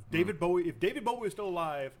Labyrinth. If David Bowie is still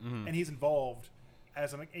alive and he's involved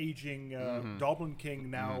as an aging Doblin King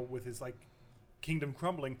now with his like kingdom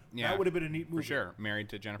crumbling, Yeah. that would have been a neat movie. For sure. Married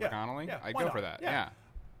to Jennifer Yeah, Connelly? yeah, I'd why go not? for that. Yeah. Yeah.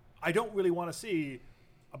 I don't really want to see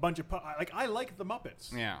a bunch of I like the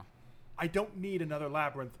Muppets. Yeah. I don't need another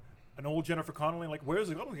Labyrinth. An old Jennifer Connelly, like, where's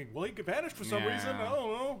the Goblin King? Well, he vanished for some Yeah. reason. I don't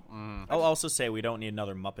know. I'll also say we don't need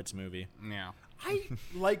another Muppets movie. Yeah. I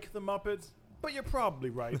like the Muppets, but you're probably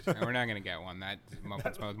right. And we're not going to get one. That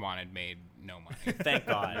Muppets Most Wanted made no money. Thank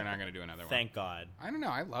God. They're not going to do another one. Thank God. I don't know.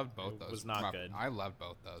 I loved both those. was not good. I loved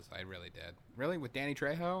both those. I really did. Really? With Danny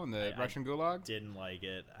Trejo and the I Russian Gulag? Didn't like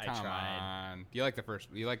it. I Come tried. on. You like the first?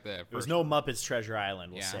 You like the first? There was no Muppets Treasure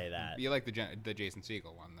Island. We'll yeah. say that. You like the Jason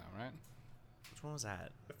Segel one though, right? Which one was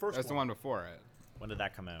that? The first That's the one before it. When did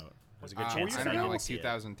that come out? There's a good Uh, chance. I I don't don't know, know. like see it.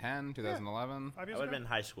 2010, 2011. 5 I years would have ago? been in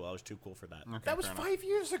high school. I was too cool for that. Okay, That was fair enough. 5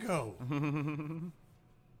 years ago.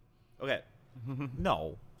 Okay.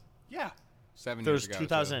 No. Yeah. 7 There years was ago.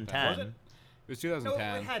 2010. Was it? It was No,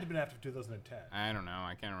 2010. it had to been after 2010. I don't know.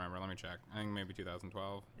 I can't remember. Let me check. I think maybe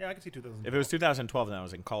 2012. Yeah, I can see 2010. If it was 2012, then I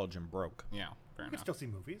was in college and broke. Yeah, fair You can enough. still see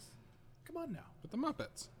movies. Come on now. But the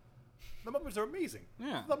Muppets. The Muppets are amazing.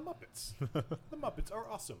 Yeah. The Muppets. The Muppets are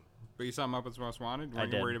awesome. But you saw Muppets Most Wanted? Weren't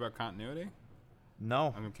you did. worried about continuity?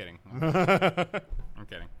 No. I'm kidding. I'm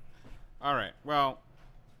kidding. All right. Well,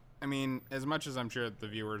 I mean, as much as I'm sure the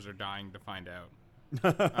viewers are dying to find out,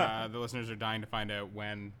 the listeners are dying to find out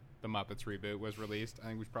when the Muppets reboot was released, I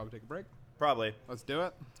think we should probably take a break. Probably. Let's do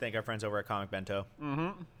it. Thank our friends over at Comic Bento.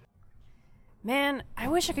 Man, I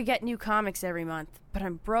wish I could get new comics every month, but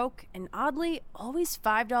I'm broke and oddly always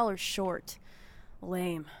 $5 short.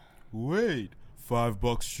 Lame. Wait,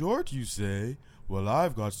 $5 short, you say? Well,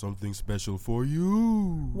 I've got something special for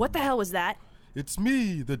you. What the hell was that? It's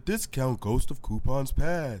me, the discount ghost of coupons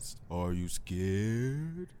past. Are you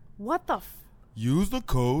scared? What the Use the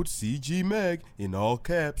code CGMEG in all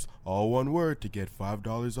caps, all one word, to get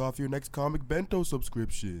 $5 off your next Comic Bento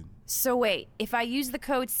subscription. So wait, if I use the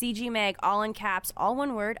code CGMAG all in caps, all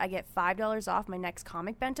one word, I get $5 off my next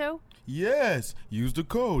comic bento? Yes, use the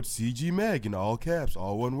code CGMEG in all caps,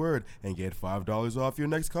 all one word, and get $5 off your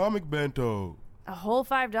next Comic Bento. A whole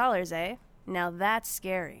 $5, eh? Now that's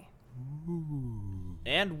scary.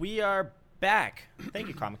 And we are back. Thank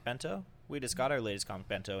you, Comic Bento. We just got our latest Comic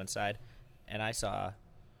Bento inside, and I saw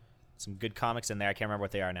some good comics in there. I can't remember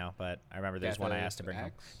what they are now, but I remember there's Death one I of asked to bring home.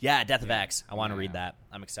 X? Yeah, Death of X. I want to Yeah. read that.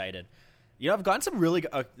 I'm excited. You know, I've gotten some really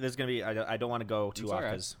good... there's going to be... I don't want to go too It's off, all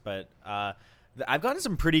right. 'cause- but I've gotten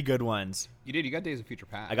some pretty good ones. You did. You got Days of Future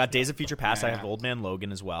Past. I got Days of Future Past. I Yeah. have Old Man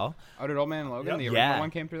Logan as well. Oh, did Old Man Logan? Yep. The original Yeah. one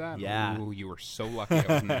came through that? Yeah. Ooh, you were so lucky I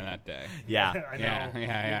wasn't there that day. Yeah. I know. Yeah, You'd be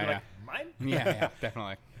yeah, like, mine? Yeah,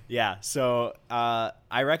 definitely. Yeah, so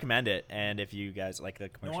I recommend it, and if you guys like the No,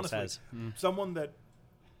 commercial honestly, says, someone that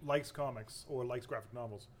likes comics or likes graphic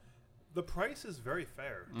novels, the price is very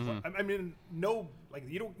fair. I mean, no, like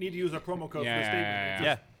you don't need to use our promo code for Yeah, the statement. yeah, It's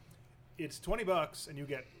yeah, just- It's $20 and you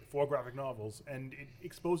get 4 graphic novels, and it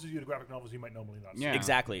exposes you to graphic novels you might normally not see. Yeah.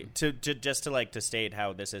 exactly. To just to state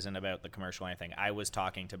how this isn't about the commercial or anything. I was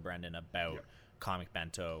talking to Brendan about Yeah. Comic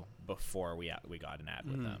Bento before we got an ad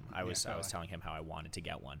with them. I was totally. telling him how I wanted to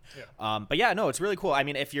get one. Yeah. But yeah, no, it's really cool. I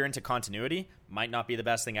mean, if you're into continuity, might not be the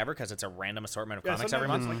best thing ever because it's a random assortment of Yeah, comics every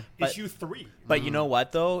sometimes month. it's like But- issue 3. But you know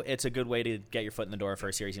what though? It's a good way to get your foot in the door for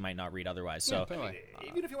a series you might not read otherwise. So Yeah, totally.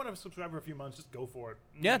 Even if you want to subscribe for a few months, just go for it.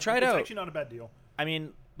 Yeah, try it it's out. actually not a bad deal. I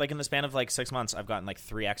mean, like in the span of like 6 months, I've gotten like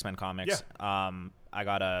 3 X-Men comics. I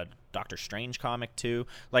got a Doctor Strange comic too.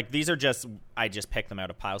 Like these are I just picked them out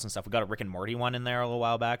of piles and stuff. We got a Rick and Morty one in there a little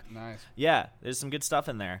while back. Nice. Yeah, there's some good stuff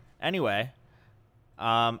in there. Anyway,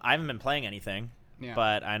 I haven't been playing anything, Yeah.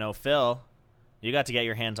 but I know Phil, you got to get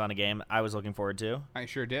your hands on a game I was looking forward to. I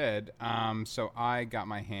sure did. So I got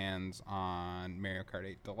my hands on Mario Kart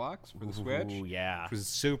 8 Deluxe for the Switch. Ooh, yeah. Which was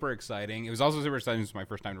super exciting. It was also super exciting. It was my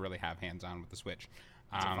first time to really have hands-on with the Switch.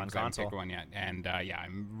 It's a fun 'cause I haven't console. picked one yet. And, yeah,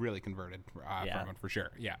 I'm really converted Yeah. from it for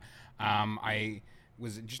sure. Yeah. I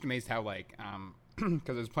was just amazed how, like,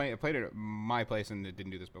 because I played it at my place, and it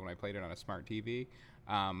didn't do this, but when I played it on a smart TV,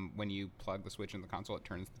 when you plug the Switch in the console, it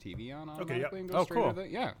turns the TV on automatically and goes Oh, straight cool. to the...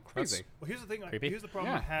 Yeah, crazy. Well, here's the thing. Creepy. Here's the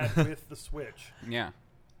problem Yeah. I had with the Switch. Yeah.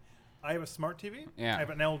 I have a smart TV. Yeah. I have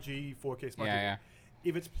an LG 4K smart Yeah, TV. yeah.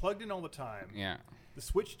 If it's plugged in all the time, Yeah. the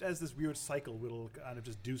Switch has this weird cycle where it'll kind of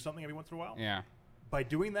just do something every once in a while. Yeah. by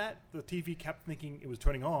doing that, the TV kept thinking it was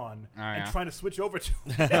turning on and yeah. trying to switch over to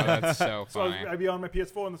it. Oh, that's so So funny. I'd be on my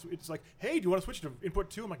PS4 and it's like, hey, do you want to switch to input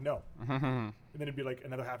 2? I'm like, no. And then it'd be like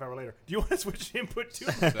another half hour later. Do you want to switch to input 2?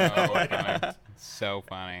 So funny. So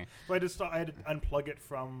funny. So I had to unplug it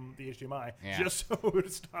from the HDMI Yeah. just so it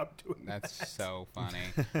would stop doing That's that. so funny.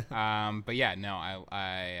 But yeah, no,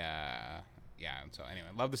 yeah. So anyway,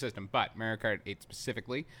 love the system, but Mario Kart 8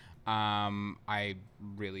 specifically, I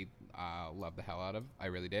really loved the hell out of. I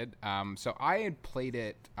really did. So I had played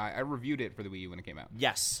it. I reviewed it for the Wii U when it came out.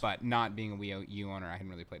 Yes. But not being a Wii U owner, I hadn't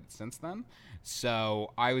really played it since then.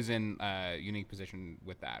 So I was in a unique position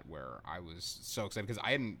with that where I was so excited because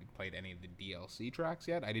I hadn't played any of the DLC tracks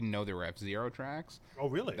yet. I didn't know there were F-Zero tracks. Oh,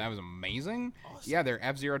 really? That was amazing. Awesome. Yeah, they're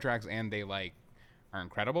F-Zero tracks and they like are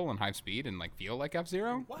incredible and high speed and like feel like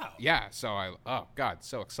F-Zero. Wow. Yeah, so oh god,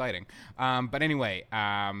 so exciting. But anyway,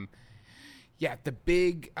 yeah, the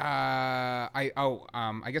big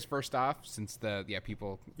I guess first off, since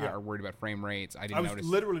people are worried about frame rates, I didn't was notice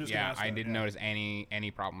literally just gonna ask I that, didn't yeah. notice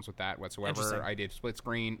any problems with that whatsoever. Interesting. I did split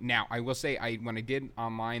screen. Now, I will say when I did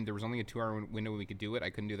online, there was only a 2-hour window we could do it.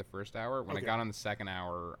 I couldn't do the first hour. When I Okay. got on the second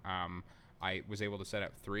hour, I was able to set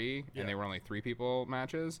up 3 Yeah. and they were only 3 people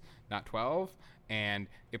matches, not 12. And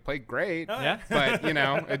it played great, Oh, yeah. but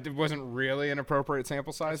it wasn't really an appropriate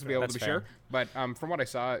sample size to be able That's to be fair. sure. But from what I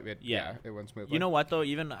saw, it Yeah. it went smoothly. You know what though?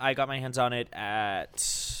 Even I got my hands on it at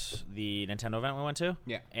the Nintendo event we went to.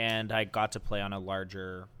 Yeah. And I got to play on a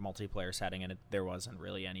larger multiplayer setting, and there wasn't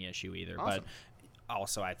really any issue either. Awesome. But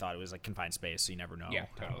also, I thought it was like confined space, so you never know. Yeah,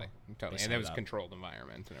 totally. they And set it it was up. controlled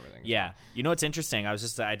environment and everything. Yeah. You know what's interesting? I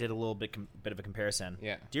did a little bit of a comparison.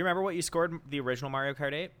 Yeah. Do you remember what you scored the original Mario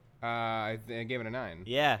Kart 8? I gave it a 9.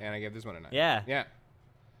 Yeah. And I gave this one a 9. Yeah. Yeah.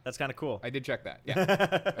 That's kind of cool. I did check that.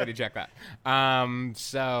 Yeah, I did check that.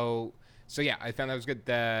 So yeah, I found that was good.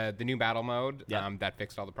 The new battle mode that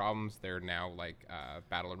fixed all the problems. They're now like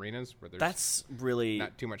battle arenas where there's That's really.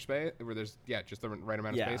 not too much space. Where there's just the right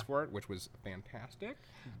amount of Yeah. space for it, which was fantastic.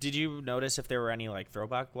 Did you notice if there were any like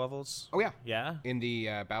throwback levels? Oh yeah, Yeah. in the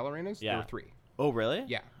battle arenas there Yeah. were 3. Oh really?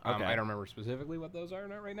 Yeah, Okay. I don't remember specifically what those are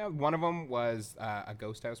right now. One of them was a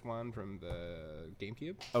Ghost House one from the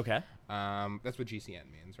GameCube. Okay. That's what GCN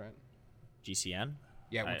means, right? GCN.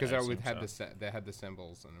 Yeah, I because assume they had the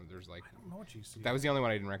symbols, and there's like I don't know what you see. that was the only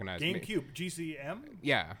one I didn't recognize. GameCube, GCM?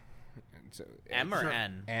 Yeah. So, M or Sure.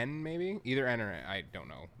 N? N maybe? Either N or N. I don't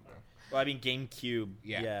know. Well, I mean GameCube.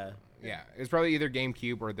 Yeah. Yeah. It's probably either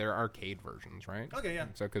GameCube or their arcade versions, right? Okay, yeah.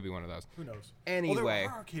 So it could be one of those. Who knows? Anyway. Oh, there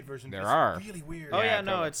are arcade versions. There It's are. really weird. Oh yeah, Yeah,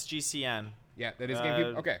 no, totally. it's GCN. Yeah, that is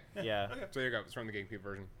GameCube. Okay. Yeah. Okay. So there you go. It's from the GameCube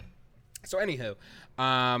version. So anywho,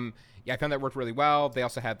 yeah, I found that worked really well. They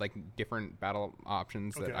also had like different battle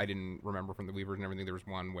options that Okay. I didn't remember from the Wii version and everything. There was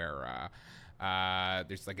one where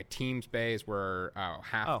there's like a team space where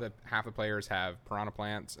half the players have piranha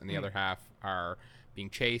plants and the other half are being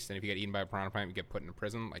chased, and if you get eaten by a piranha plant, you get put in a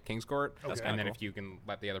prison like King's Court. That's And kinda then cool. if you can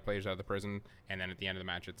let the other players out of the prison, and then at the end of the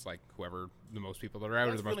match, it's like whoever the most people that are out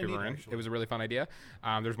or That's the most really people neat, are in. actually. It was a really fun idea.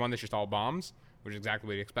 There's one that's just all bombs, which is exactly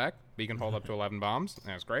what you expect, but you can hold up to 11 bombs,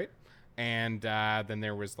 and it's great. And then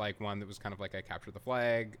there was like one that was kind of like a capture the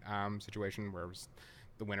flag situation where it was,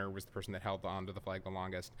 the winner was the person that held onto the flag the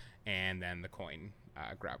longest, and then the coin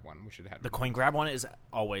grab one, which it had The coin grab one is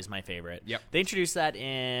always my favorite. Yep. They introduced that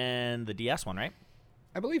in the DS one, right?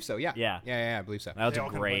 I believe so. Yeah. Yeah. Yeah. I believe so. That was They a all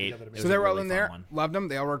kinda great. blend together to it make was So a they were all really in fun there. one. Loved them.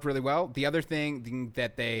 They all worked really well. The other thing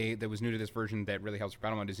that was new to this version that really helps for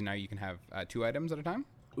battle mode is now you can have 2 items at a time.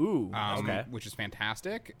 Ooh. Okay. Which is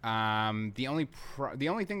fantastic. The only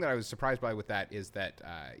thing that I was surprised by with that is that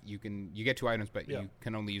you get 2 items, but Yeah. you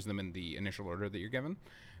can only use them in the initial order that you're given.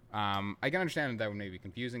 I can understand that would maybe be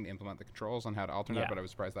confusing to implement the controls on how to alternate, Yeah. but I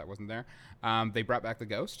was surprised that wasn't there. They brought back the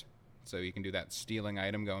ghost, so you can do that stealing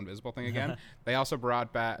item, go invisible thing again. They also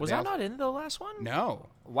brought back. Was that not in the last one? No.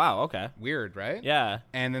 Wow. Okay. Weird, right? Yeah.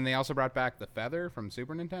 And then they also brought back the feather from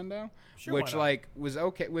Super Nintendo, Sure, which why not? like was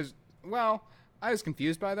okay. I was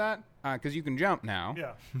confused by that because you can jump now.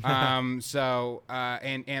 Yeah. And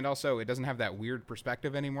also it doesn't have that weird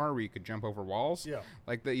perspective anymore where you could jump over walls. Yeah.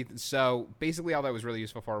 So basically all that was really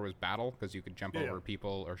useful for was battle because you could jump Yeah, over yeah. people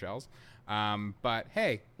people or shells. But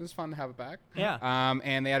hey, it was fun to have it back. Yeah.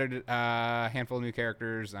 And they added a handful of new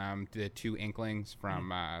characters. The 2 Inklings from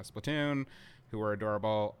Splatoon, who were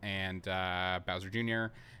adorable, and Bowser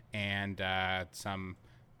Jr. and some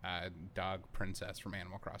dog princess from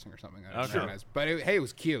Animal Crossing or something. I don't Okay. recognize. But it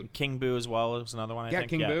was cute. King Boo as well was another one. I think.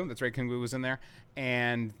 King Boo. That's right. King Boo was in there,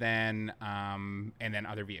 and then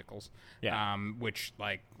other vehicles. Yeah. Which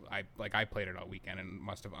I played it all weekend and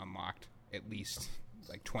must have unlocked at least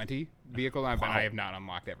like 20 vehicles. But I have not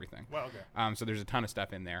unlocked everything. Well, okay. So there's a ton of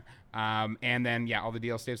stuff in there. And then all the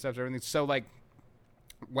DLC stuff, everything. So like,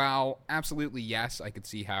 while absolutely yes, I could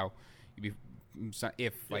see how you'd be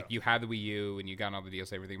if like you had the Wii U and you got all the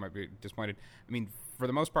DLC, everything, might be disappointed. I mean, for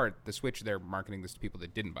the most part, the Switch, they're marketing this to people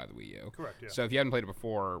that didn't buy the Wii U. Correct. Yeah. So if you hadn't played it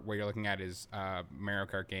before, what you're looking at is a Mario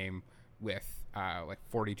Kart game with like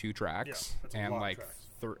 42 tracks that's a and lot of like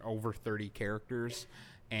tracks. over 30 characters.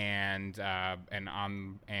 And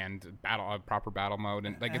battle proper battle mode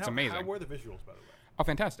and like it's amazing. How were the visuals, by the way? Oh,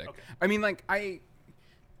 fantastic! Okay. I mean, like I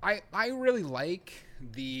really like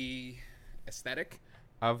the aesthetic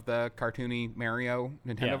of the cartoony Mario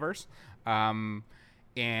Nintendoverse,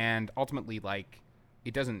 and ultimately, like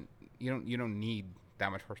you don't need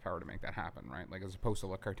that much horsepower to make that happen, right? Like it's supposed to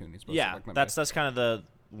look cartoony. It's supposed to look that's kind of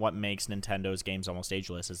what makes Nintendo's games almost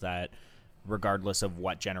ageless is that regardless of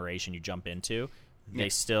what generation you jump into, they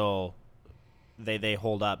still they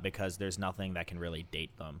hold up because there's nothing that can really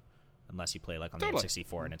date them unless you play like on the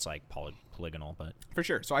N64 and it's like polygonal. But for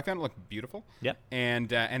sure, so I found it looked beautiful. Yeah,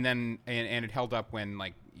 and it held up when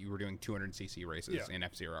like you were doing 200cc races in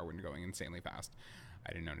F-Zero when you're going insanely fast.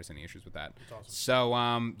 I didn't notice any issues with that. That's awesome. So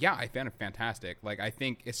I found it fantastic. Like I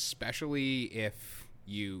think especially if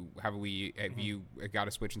you have a Wii, if you got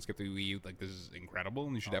a Switch and skip the Wii U, like this is incredible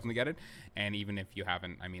and you should definitely get it. And even if you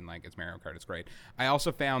haven't, I mean, like it's Mario Kart, it's great. I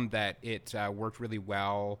also found that it worked really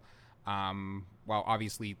well. Well,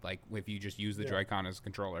 obviously, like if you just use the Joy-Con as a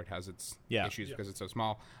controller, it has its issues because it's so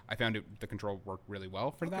small. I found the control worked really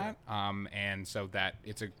well for that, and so that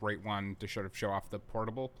it's a great one to sort of show off the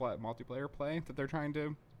portable multiplayer play that they're trying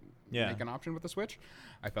to make an option with the Switch.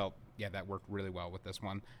 I felt that worked really well with this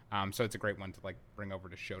one. So it's a great one to like bring over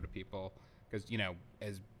to show to people because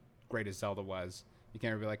as great as Zelda was, you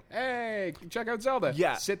can't be like, hey, check out Zelda.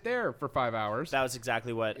 Yeah, sit there for 5 hours. That was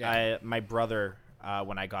exactly what my brother.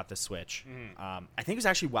 When I got the Switch, I think it was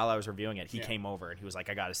actually while I was reviewing it, he came over and he was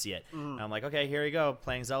like, I got to see it. And I'm like, okay, here you go,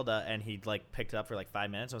 playing Zelda. And he like picked it up for like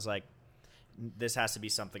 5 minutes. I was like, this has to be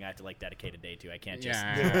something I have to like dedicate a day to. I can't just.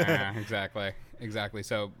 Yeah, exactly.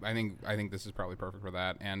 So I think this is probably perfect for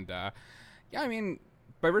that. And I mean,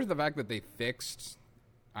 by virtue of the fact that they fixed.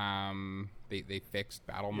 They fixed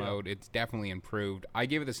battle mode. It's definitely improved. I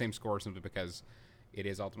gave it the same score simply because it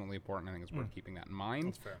is ultimately important. I think it's worth keeping that in mind.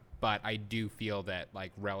 That's fair. But I do feel that,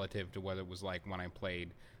 like, relative to what it was like when I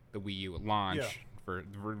played the Wii U at launch, for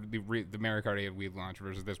the Mario Kart 8 Wii launch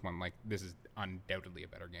versus this one, like, this is undoubtedly a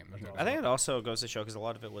better game. There's no I think it also goes to show, because a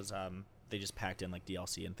lot of it was they just packed in, like,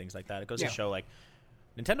 DLC and things like that. It goes to show, like,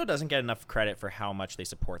 Nintendo doesn't get enough credit for how much they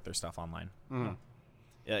support their stuff online.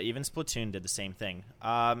 Even Splatoon did the same thing.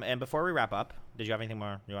 And before we wrap up, did you have anything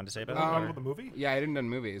more you wanted to say about it? About the movie? Yeah, I didn't do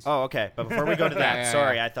movies. Oh, okay. But before we go to that,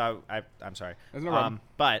 I'm sorry. There's no problem.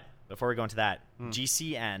 But before we go into that,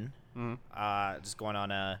 GCN, just going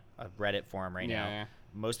on a Reddit forum right now. Yeah.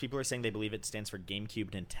 Most people are saying they believe it stands for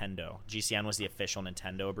GameCube Nintendo. GCN was the official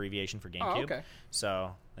Nintendo abbreviation for GameCube. Oh, okay.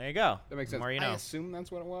 So there you go. That makes sense. The more you know. I assume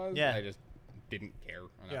that's what it was. Yeah. I just didn't care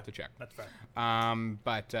enough to check. That's fair.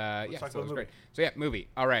 But so talk it about was great. So movie.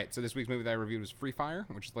 All right. So this week's movie that I reviewed was Free Fire,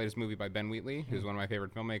 which is the latest movie by Ben Wheatley, who's one of my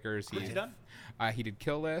favorite filmmakers. What's he done? He did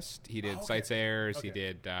Kill List. He did Sightseers. He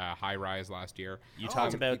did High Rise last year. You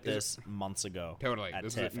talked about this months ago. Totally. At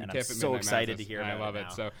This TIFF, is and I'm TIFF at so Midnight excited Madness, to hear and about I love it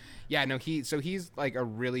now. So he's like a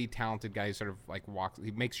really talented guy who sort of like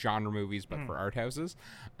he makes genre movies, but for art houses.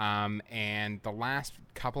 And the last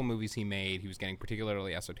couple movies he made, he was getting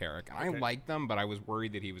particularly esoteric. And I liked them, but I was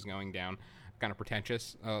worried that he was going down kind of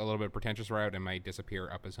pretentious, a little bit pretentious route, and might disappear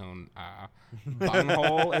up his own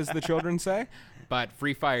bunghole, as the children say. But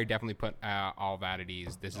Free Fire definitely put all that at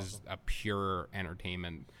ease. This is a pure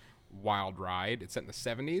entertainment wild ride. It's set in the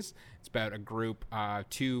 70s. It's about a group,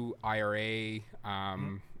 2 IRA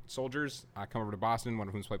soldiers come over to Boston, one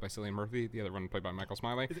of whom is played by Cillian Murphy, the other one played by Michael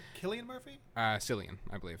Smiley. Is it Cillian Murphy? Cillian,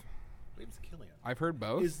 I believe. I believe it's Cillian. I've heard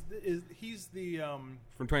both. He's the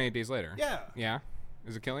From 28 Days Later. Yeah. Yeah?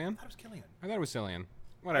 Is it Cillian? I thought it was Cillian. I thought it was Cillian.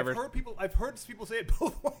 Whatever. I've heard people say it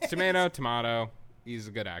both ways. Tomato. He's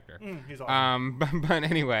a good actor. He's awesome. But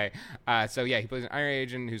anyway, so he plays an IRA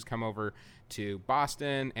agent who's come over to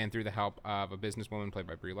Boston, and through the help of a businesswoman played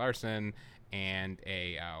by Brie Larson and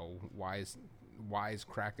a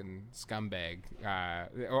wisecracking scumbag,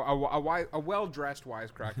 a well-dressed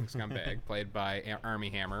wisecracking scumbag played by Armie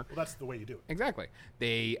Hammer. Well, that's the way you do it. Exactly.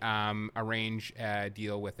 They arrange a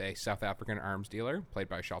deal with a South African arms dealer played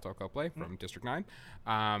by Sholto Copley from District 9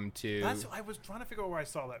 I was trying to figure out where I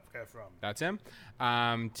saw that guy from. That's him.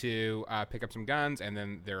 To pick up some guns, and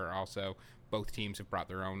then there are also both teams have brought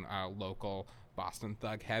their own local Boston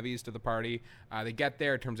thug heavies to the party. They get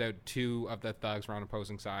there. It turns out two of the thugs were on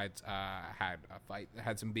opposing sides, had a fight,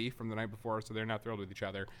 had some beef from the night before, so they're not thrilled with each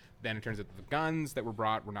other. Then it turns out that the guns that were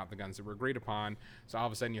brought were not the guns that were agreed upon. So all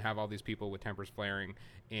of a sudden you have all these people with tempers flaring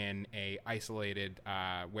in a isolated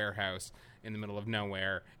warehouse in the middle of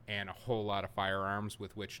nowhere, and a whole lot of firearms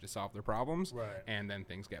with which to solve their problems. Right. And then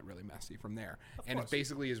things get really messy from there. And it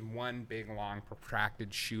basically is one big, long, protracted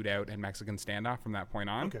shootout and Mexican standoff from that point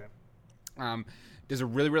on. Okay. Does a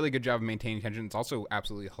really, really good job of maintaining tension. It's also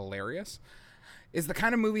absolutely hilarious. It's the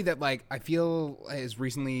kind of movie that, like, I feel as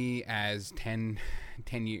recently as 10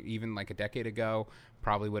 years, even like a decade ago,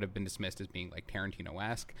 probably would have been dismissed as being like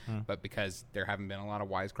Tarantino-esque, but because there haven't been a lot of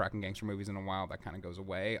wisecracking gangster movies in a while, that kind of goes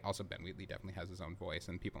away. Also, Ben Wheatley definitely has his own voice,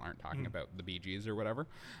 and people aren't talking about the Bee Gees or whatever.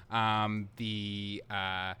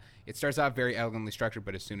 It starts off very elegantly structured,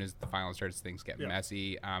 but as soon as the violence starts, things get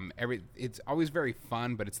messy. It's always very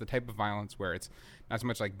fun, but it's the type of violence where it's not so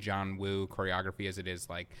much like John Woo choreography as it is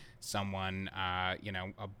like someone, a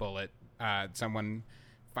bullet, someone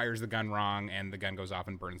fires the gun wrong and the gun goes off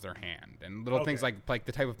and burns their hand, and little things like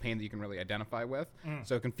the type of pain that you can really identify with.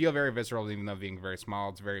 So it can feel very visceral, even though being very small.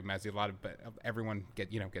 It's very messy. But everyone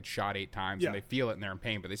gets shot 8 times and they feel it and they're in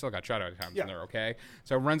pain, but they still got shot 8 times and they're okay.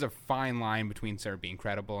 So it runs a fine line between sort of being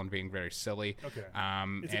credible and being very silly. Okay.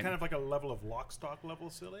 Is it kind of like a level of Lock, Stock level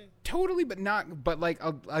silly? Totally, but not. But like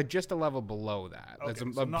just a level below that. Okay,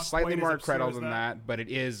 That's so not slightly quite as more absurd credible as than that? that, but it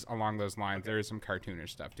is along those lines. There is some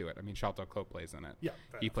cartoonish stuff to it. I mean, Shalto Copley's in it. Yeah,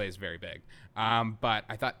 he plays very big. But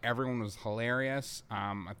I thought everyone was hilarious.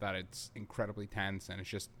 I thought it's incredibly tense, and it's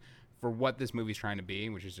just for what this movie's trying to be,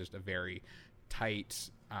 which is just a very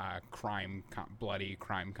tight bloody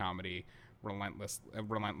crime comedy,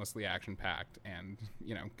 relentlessly action-packed, and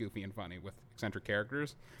goofy and funny with eccentric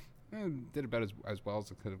characters. Did about as well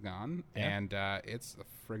as it could have gone, and it's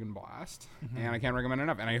a friggin' blast, and I can't recommend it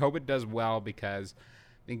enough. And I hope it does well, because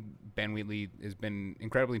I think Ben Wheatley has been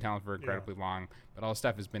incredibly talented for incredibly long, but all his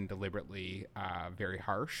stuff has been deliberately very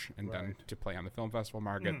harsh and done to play on the film festival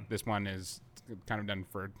market. This one is kind of done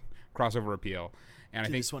for crossover appeal, and I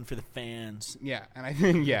think this one for the fans. Yeah, and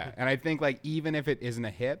I think like even if it isn't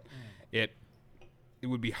a hit, it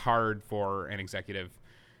would be hard for an executive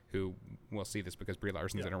who will see this because Brie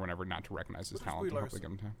Larson's in or whenever not to recognize his talent. Brie And hopefully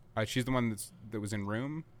give him time. She's the one that was in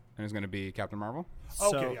Room and is going to be Captain Marvel.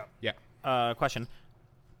 Okay, Yeah. Question.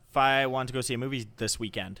 If I want to go see a movie this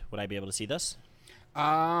weekend, would I be able to see this?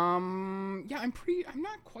 I'm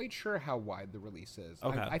not quite sure how wide the release is.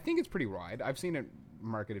 Okay. I think it's pretty wide. I've seen it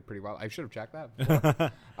marketed pretty well. I should have checked that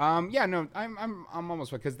before. I'm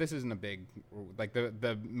almost, because this isn't a big, like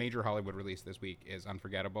the major Hollywood release this week is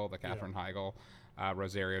Unforgettable, the Katherine Heigl,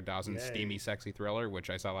 Rosario Dawson steamy, sexy thriller, which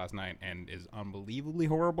I saw last night and is unbelievably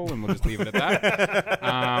horrible, and we'll just leave it at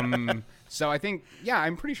that. So I think,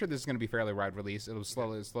 I'm pretty sure this is going to be fairly wide release. It'll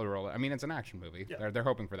slow roll. I mean, it's an action movie. Yeah. They're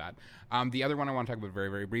hoping for that. The other one I want to talk about very,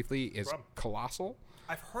 very briefly is Colossal.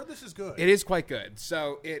 I've heard this is good. It is quite good.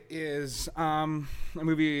 So it is a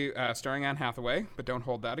movie starring Anne Hathaway, but don't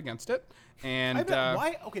hold that against it. And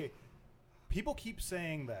why? Okay, people keep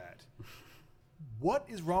saying that. What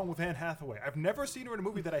is wrong with Anne Hathaway? I've never seen her in a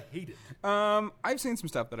movie that I hated. I've seen some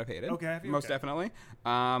stuff that I've hated. Okay, have you? Most Okay. definitely.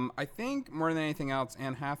 I think more than anything else,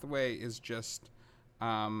 Anne Hathaway is just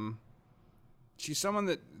she's someone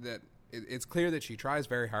that it's clear that she tries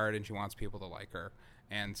very hard and she wants people to like her,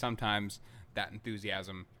 and sometimes that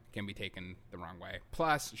enthusiasm can be taken the wrong way.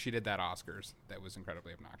 Plus, she did that Oscars that was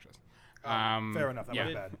incredibly obnoxious. Fair enough. That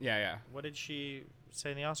was bad. Yeah. What did she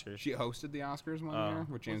say in the Oscars? She hosted the Oscars one year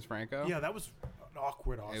with James Franco. Yeah, that was an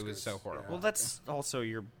awkward Oscars. It was so horrible. Well, that's also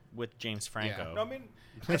you're with James Franco. Yeah. No, I mean,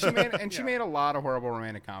 And she made a lot of horrible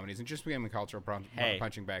romantic comedies and just became a cultural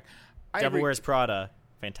punching bag. Devil Wears Prada,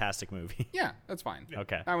 fantastic movie. Yeah, that's fine.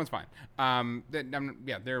 Okay. That one's fine.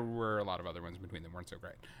 There were a lot of other ones between them weren't so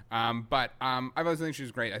great. But I always think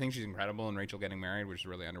she's great. I think she's incredible in Rachel Getting Married, which is a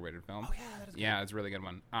really underrated film. Oh, yeah, that is good. Yeah, it's a really good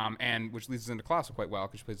one. And which leads us into Colossal quite well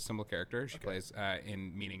because she plays a simple character. She plays,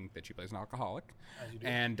 meaning that she plays an alcoholic. As you do.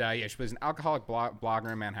 And, she plays an alcoholic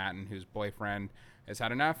blogger in Manhattan whose boyfriend has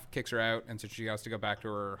had enough, kicks her out, and so she has to go back to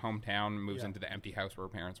her hometown, moves into the empty house where her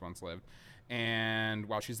parents once lived. And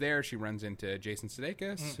while she's there, she runs into Jason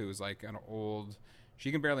Sudeikis, who's like an old.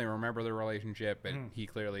 She can barely remember the relationship, but he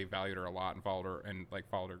clearly valued her a lot and followed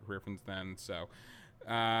her career since then. So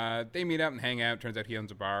they meet up and hang out. Turns out he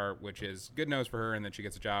owns a bar, which is good news for her, and then she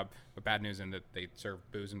gets a job. bad news in that they serve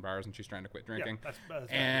booze in bars and she's trying to quit drinking. that's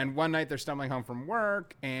and one night they're stumbling home from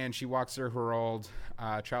work and she walks through her old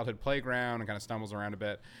childhood playground and kind of stumbles around a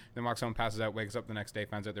bit. Then walks home, passes out, wakes up the next day,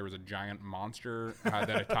 finds out there was a giant monster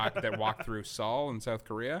that walked through Seoul in South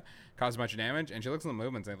Korea, caused a bunch of damage. And she looks at the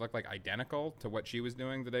movements and they look like identical to what she was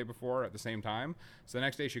doing the day before at the same time. So the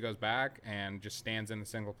next day she goes back and just stands in a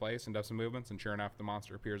single place and does some movements. And sure enough, the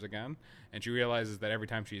monster appears again. And she realizes that every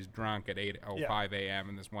time she's drunk at 8:05 a.m.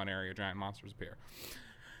 in this one area, giant monsters appear.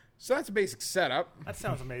 So that's a basic setup. That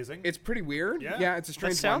sounds amazing. It's pretty weird. Yeah. It's a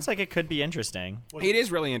strange. It sounds like it could be interesting. It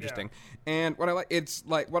is really interesting, and what I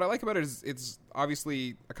like about it is it's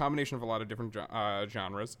obviously a combination of a lot of different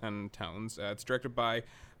genres and tones. It's directed by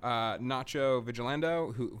Nacho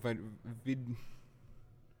Vigilando,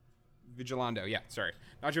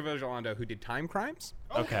 Nacho Vigilando, who did Time Crimes.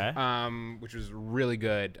 Okay. Which was a really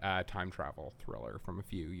good time travel thriller from a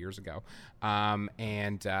few years ago.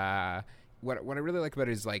 What I really like about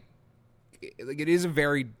it is it is a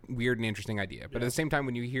very weird and interesting idea, but at the same time,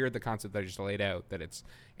 when you hear the concept that I just laid out, that it's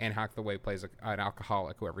Anne Hathaway plays an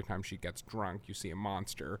alcoholic who every time she gets drunk, you see a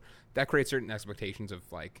monster, that creates certain expectations of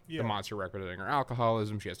the monster representing her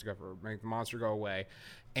alcoholism. She has to make the monster go away,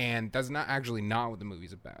 and that's not what the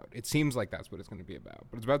movie's about. It seems like that's what it's going to be about,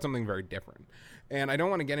 but it's about something very different. And I don't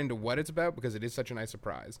want to get into what it's about because it is such a nice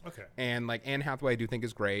surprise. Okay. And Anne Hathaway, I do think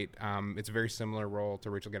is great. It's a very similar role to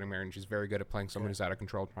Rachel Getting Married, and she's very good at playing someone who's out of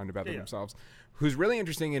control, trying to better themselves. Who's really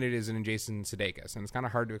interesting in it is in Jason Sudeikis, and it's kind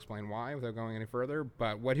of hard to explain why without going any further.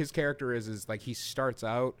 But what his character is he starts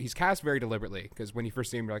out, he's cast very deliberately because when you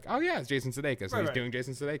first see him, you're like, oh yeah, it's Jason Sudeikis, and he's doing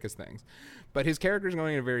Jason Sudeikis things. But his character is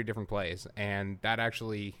going in a very different place, and that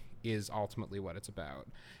actually is ultimately what it's about.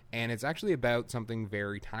 And it's actually about something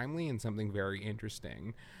very timely and something very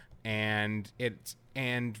interesting. And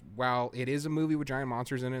while it is a movie with giant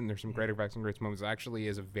monsters in it, and there's some great effects and great moments, it actually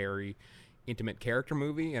is a very intimate character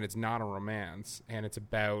movie, and it's not a romance, and it's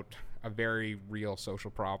about a very real social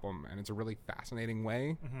problem, and it's a really fascinating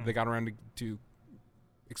way they got around to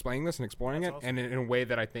explaining this and exploring it, and in a way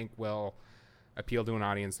that I think will appeal to an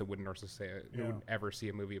audience that wouldn't wouldn't ever see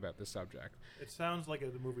a movie about this subject. It sounds like a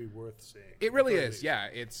movie worth seeing. It really is, yeah.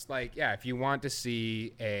 It's if you want to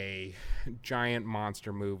see a giant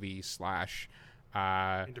monster movie slash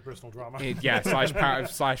interpersonal drama.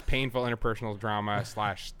 slash painful interpersonal drama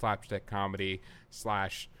slash slapstick comedy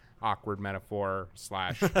slash awkward metaphor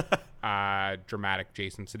slash dramatic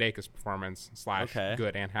Jason Sudeikis performance slash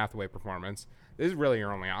good Anne Hathaway performance. This is really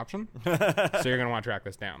your only option. So you're going to want to track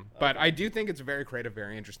this down. But I do think it's a very creative,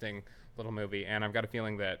 very interesting little movie, and I've got a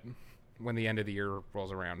feeling that when the end of the year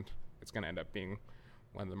rolls around, it's going to end up being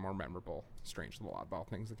one of the more memorable Strange Little Oddball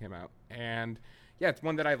things that came out. And yeah, it's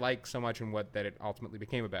one that I like so much and that it ultimately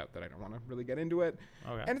became about that I don't want to really get into it.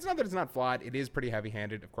 Okay. And it's not that it's not flawed. It is pretty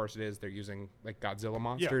heavy-handed. Of course it is. They're using Godzilla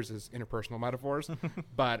monsters as interpersonal metaphors.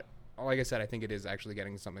 But like I said, I think it is actually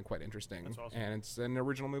getting something quite interesting. That's awesome. And it's an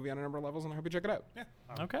original movie on a number of levels, and I hope you check it out. Yeah.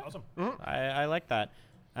 Okay. Awesome. Mm-hmm. I like that.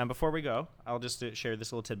 Before we go, I'll just share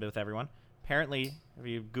this little tidbit with everyone. Apparently, if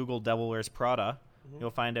you Google Devil Wears Prada,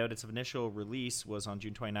 you'll find out its initial release was on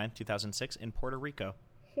June 29th, 2006 in Puerto Rico.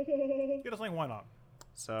 Yeah, that's why not?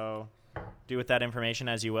 So do with that information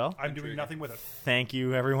as you will. I'm doing nothing with it. Thank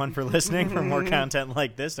you, everyone, for listening. For more content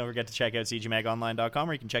like this, don't forget to check out cgmagonline.com,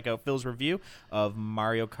 where you can check out Phil's review of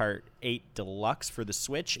Mario Kart 8 Deluxe for the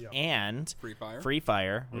Switch and Free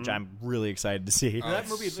Fire, which I'm really excited to see. That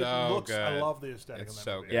movie looks good. I love the aesthetic it's of that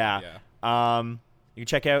so movie. good. Yeah. You can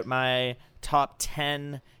check out my top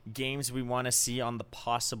 10 games we want to see on the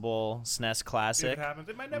possible SNES Classic. If it happens,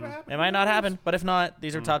 it might never happen. It might not happen, but if not,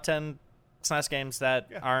 these are top 10 SNES games that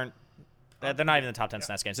aren't. They're not even the top 10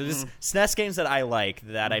 SNES games. So this is SNES games that I like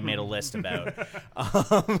that I made a list about.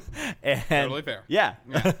 And, totally fair. Yeah.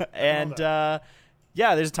 And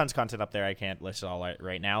there's tons of content up there. I can't list it all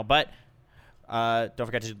right now. But don't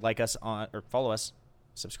forget to like us or follow us.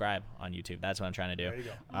 Subscribe on YouTube. That's what I'm trying to do. There you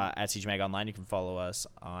go. At CGMag Online. You can follow us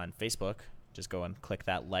on Facebook. Just go and click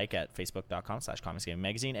that like at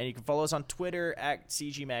facebook.com/comicsgamingmagazine. And you can follow us on Twitter at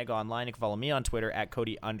CGMagOnline. You can follow me on Twitter at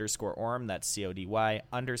Cody_Orm. That's CODY_ORME.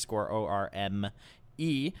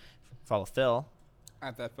 Follow Phil.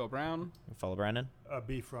 At that Phil Brown. Follow Brandon.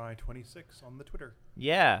 BFry26 on the Twitter.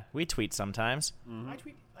 Yeah, we tweet sometimes. I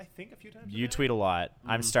tweet, I think, a few times. You tweet a lot.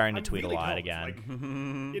 I'm starting to I'm tweet really a lot close. again. Like,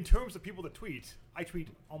 in terms of people that tweet, I tweet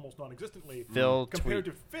almost non-existently. Phil compared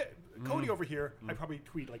to Cody over here, I probably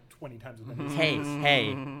tweet like 20 times as many. Hey,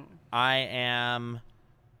 I am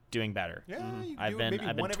doing better. Yeah, you I've do been maybe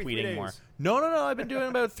one every 3 tweeting days. more. No. I've been doing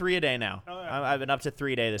about 3 a day now. Oh, yeah. I've been up to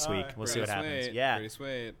 3 a day this Oh, week. yeah. We'll see what Pretty happens. sweet. Yeah, Pretty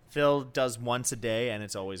sweet. Phil does once a day, and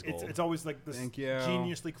it's always gold. It's always like this Thank you.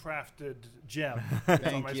 geniusly crafted gem. that's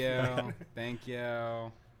on my Thank screen. you. Thank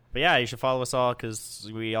you. But yeah, you should follow us all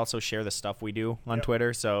because we also share the stuff we do on Yep.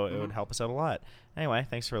 Twitter, so it would help us out a lot. Anyway,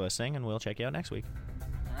 thanks for listening, and we'll check you out next week.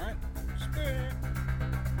 All right. Sweet.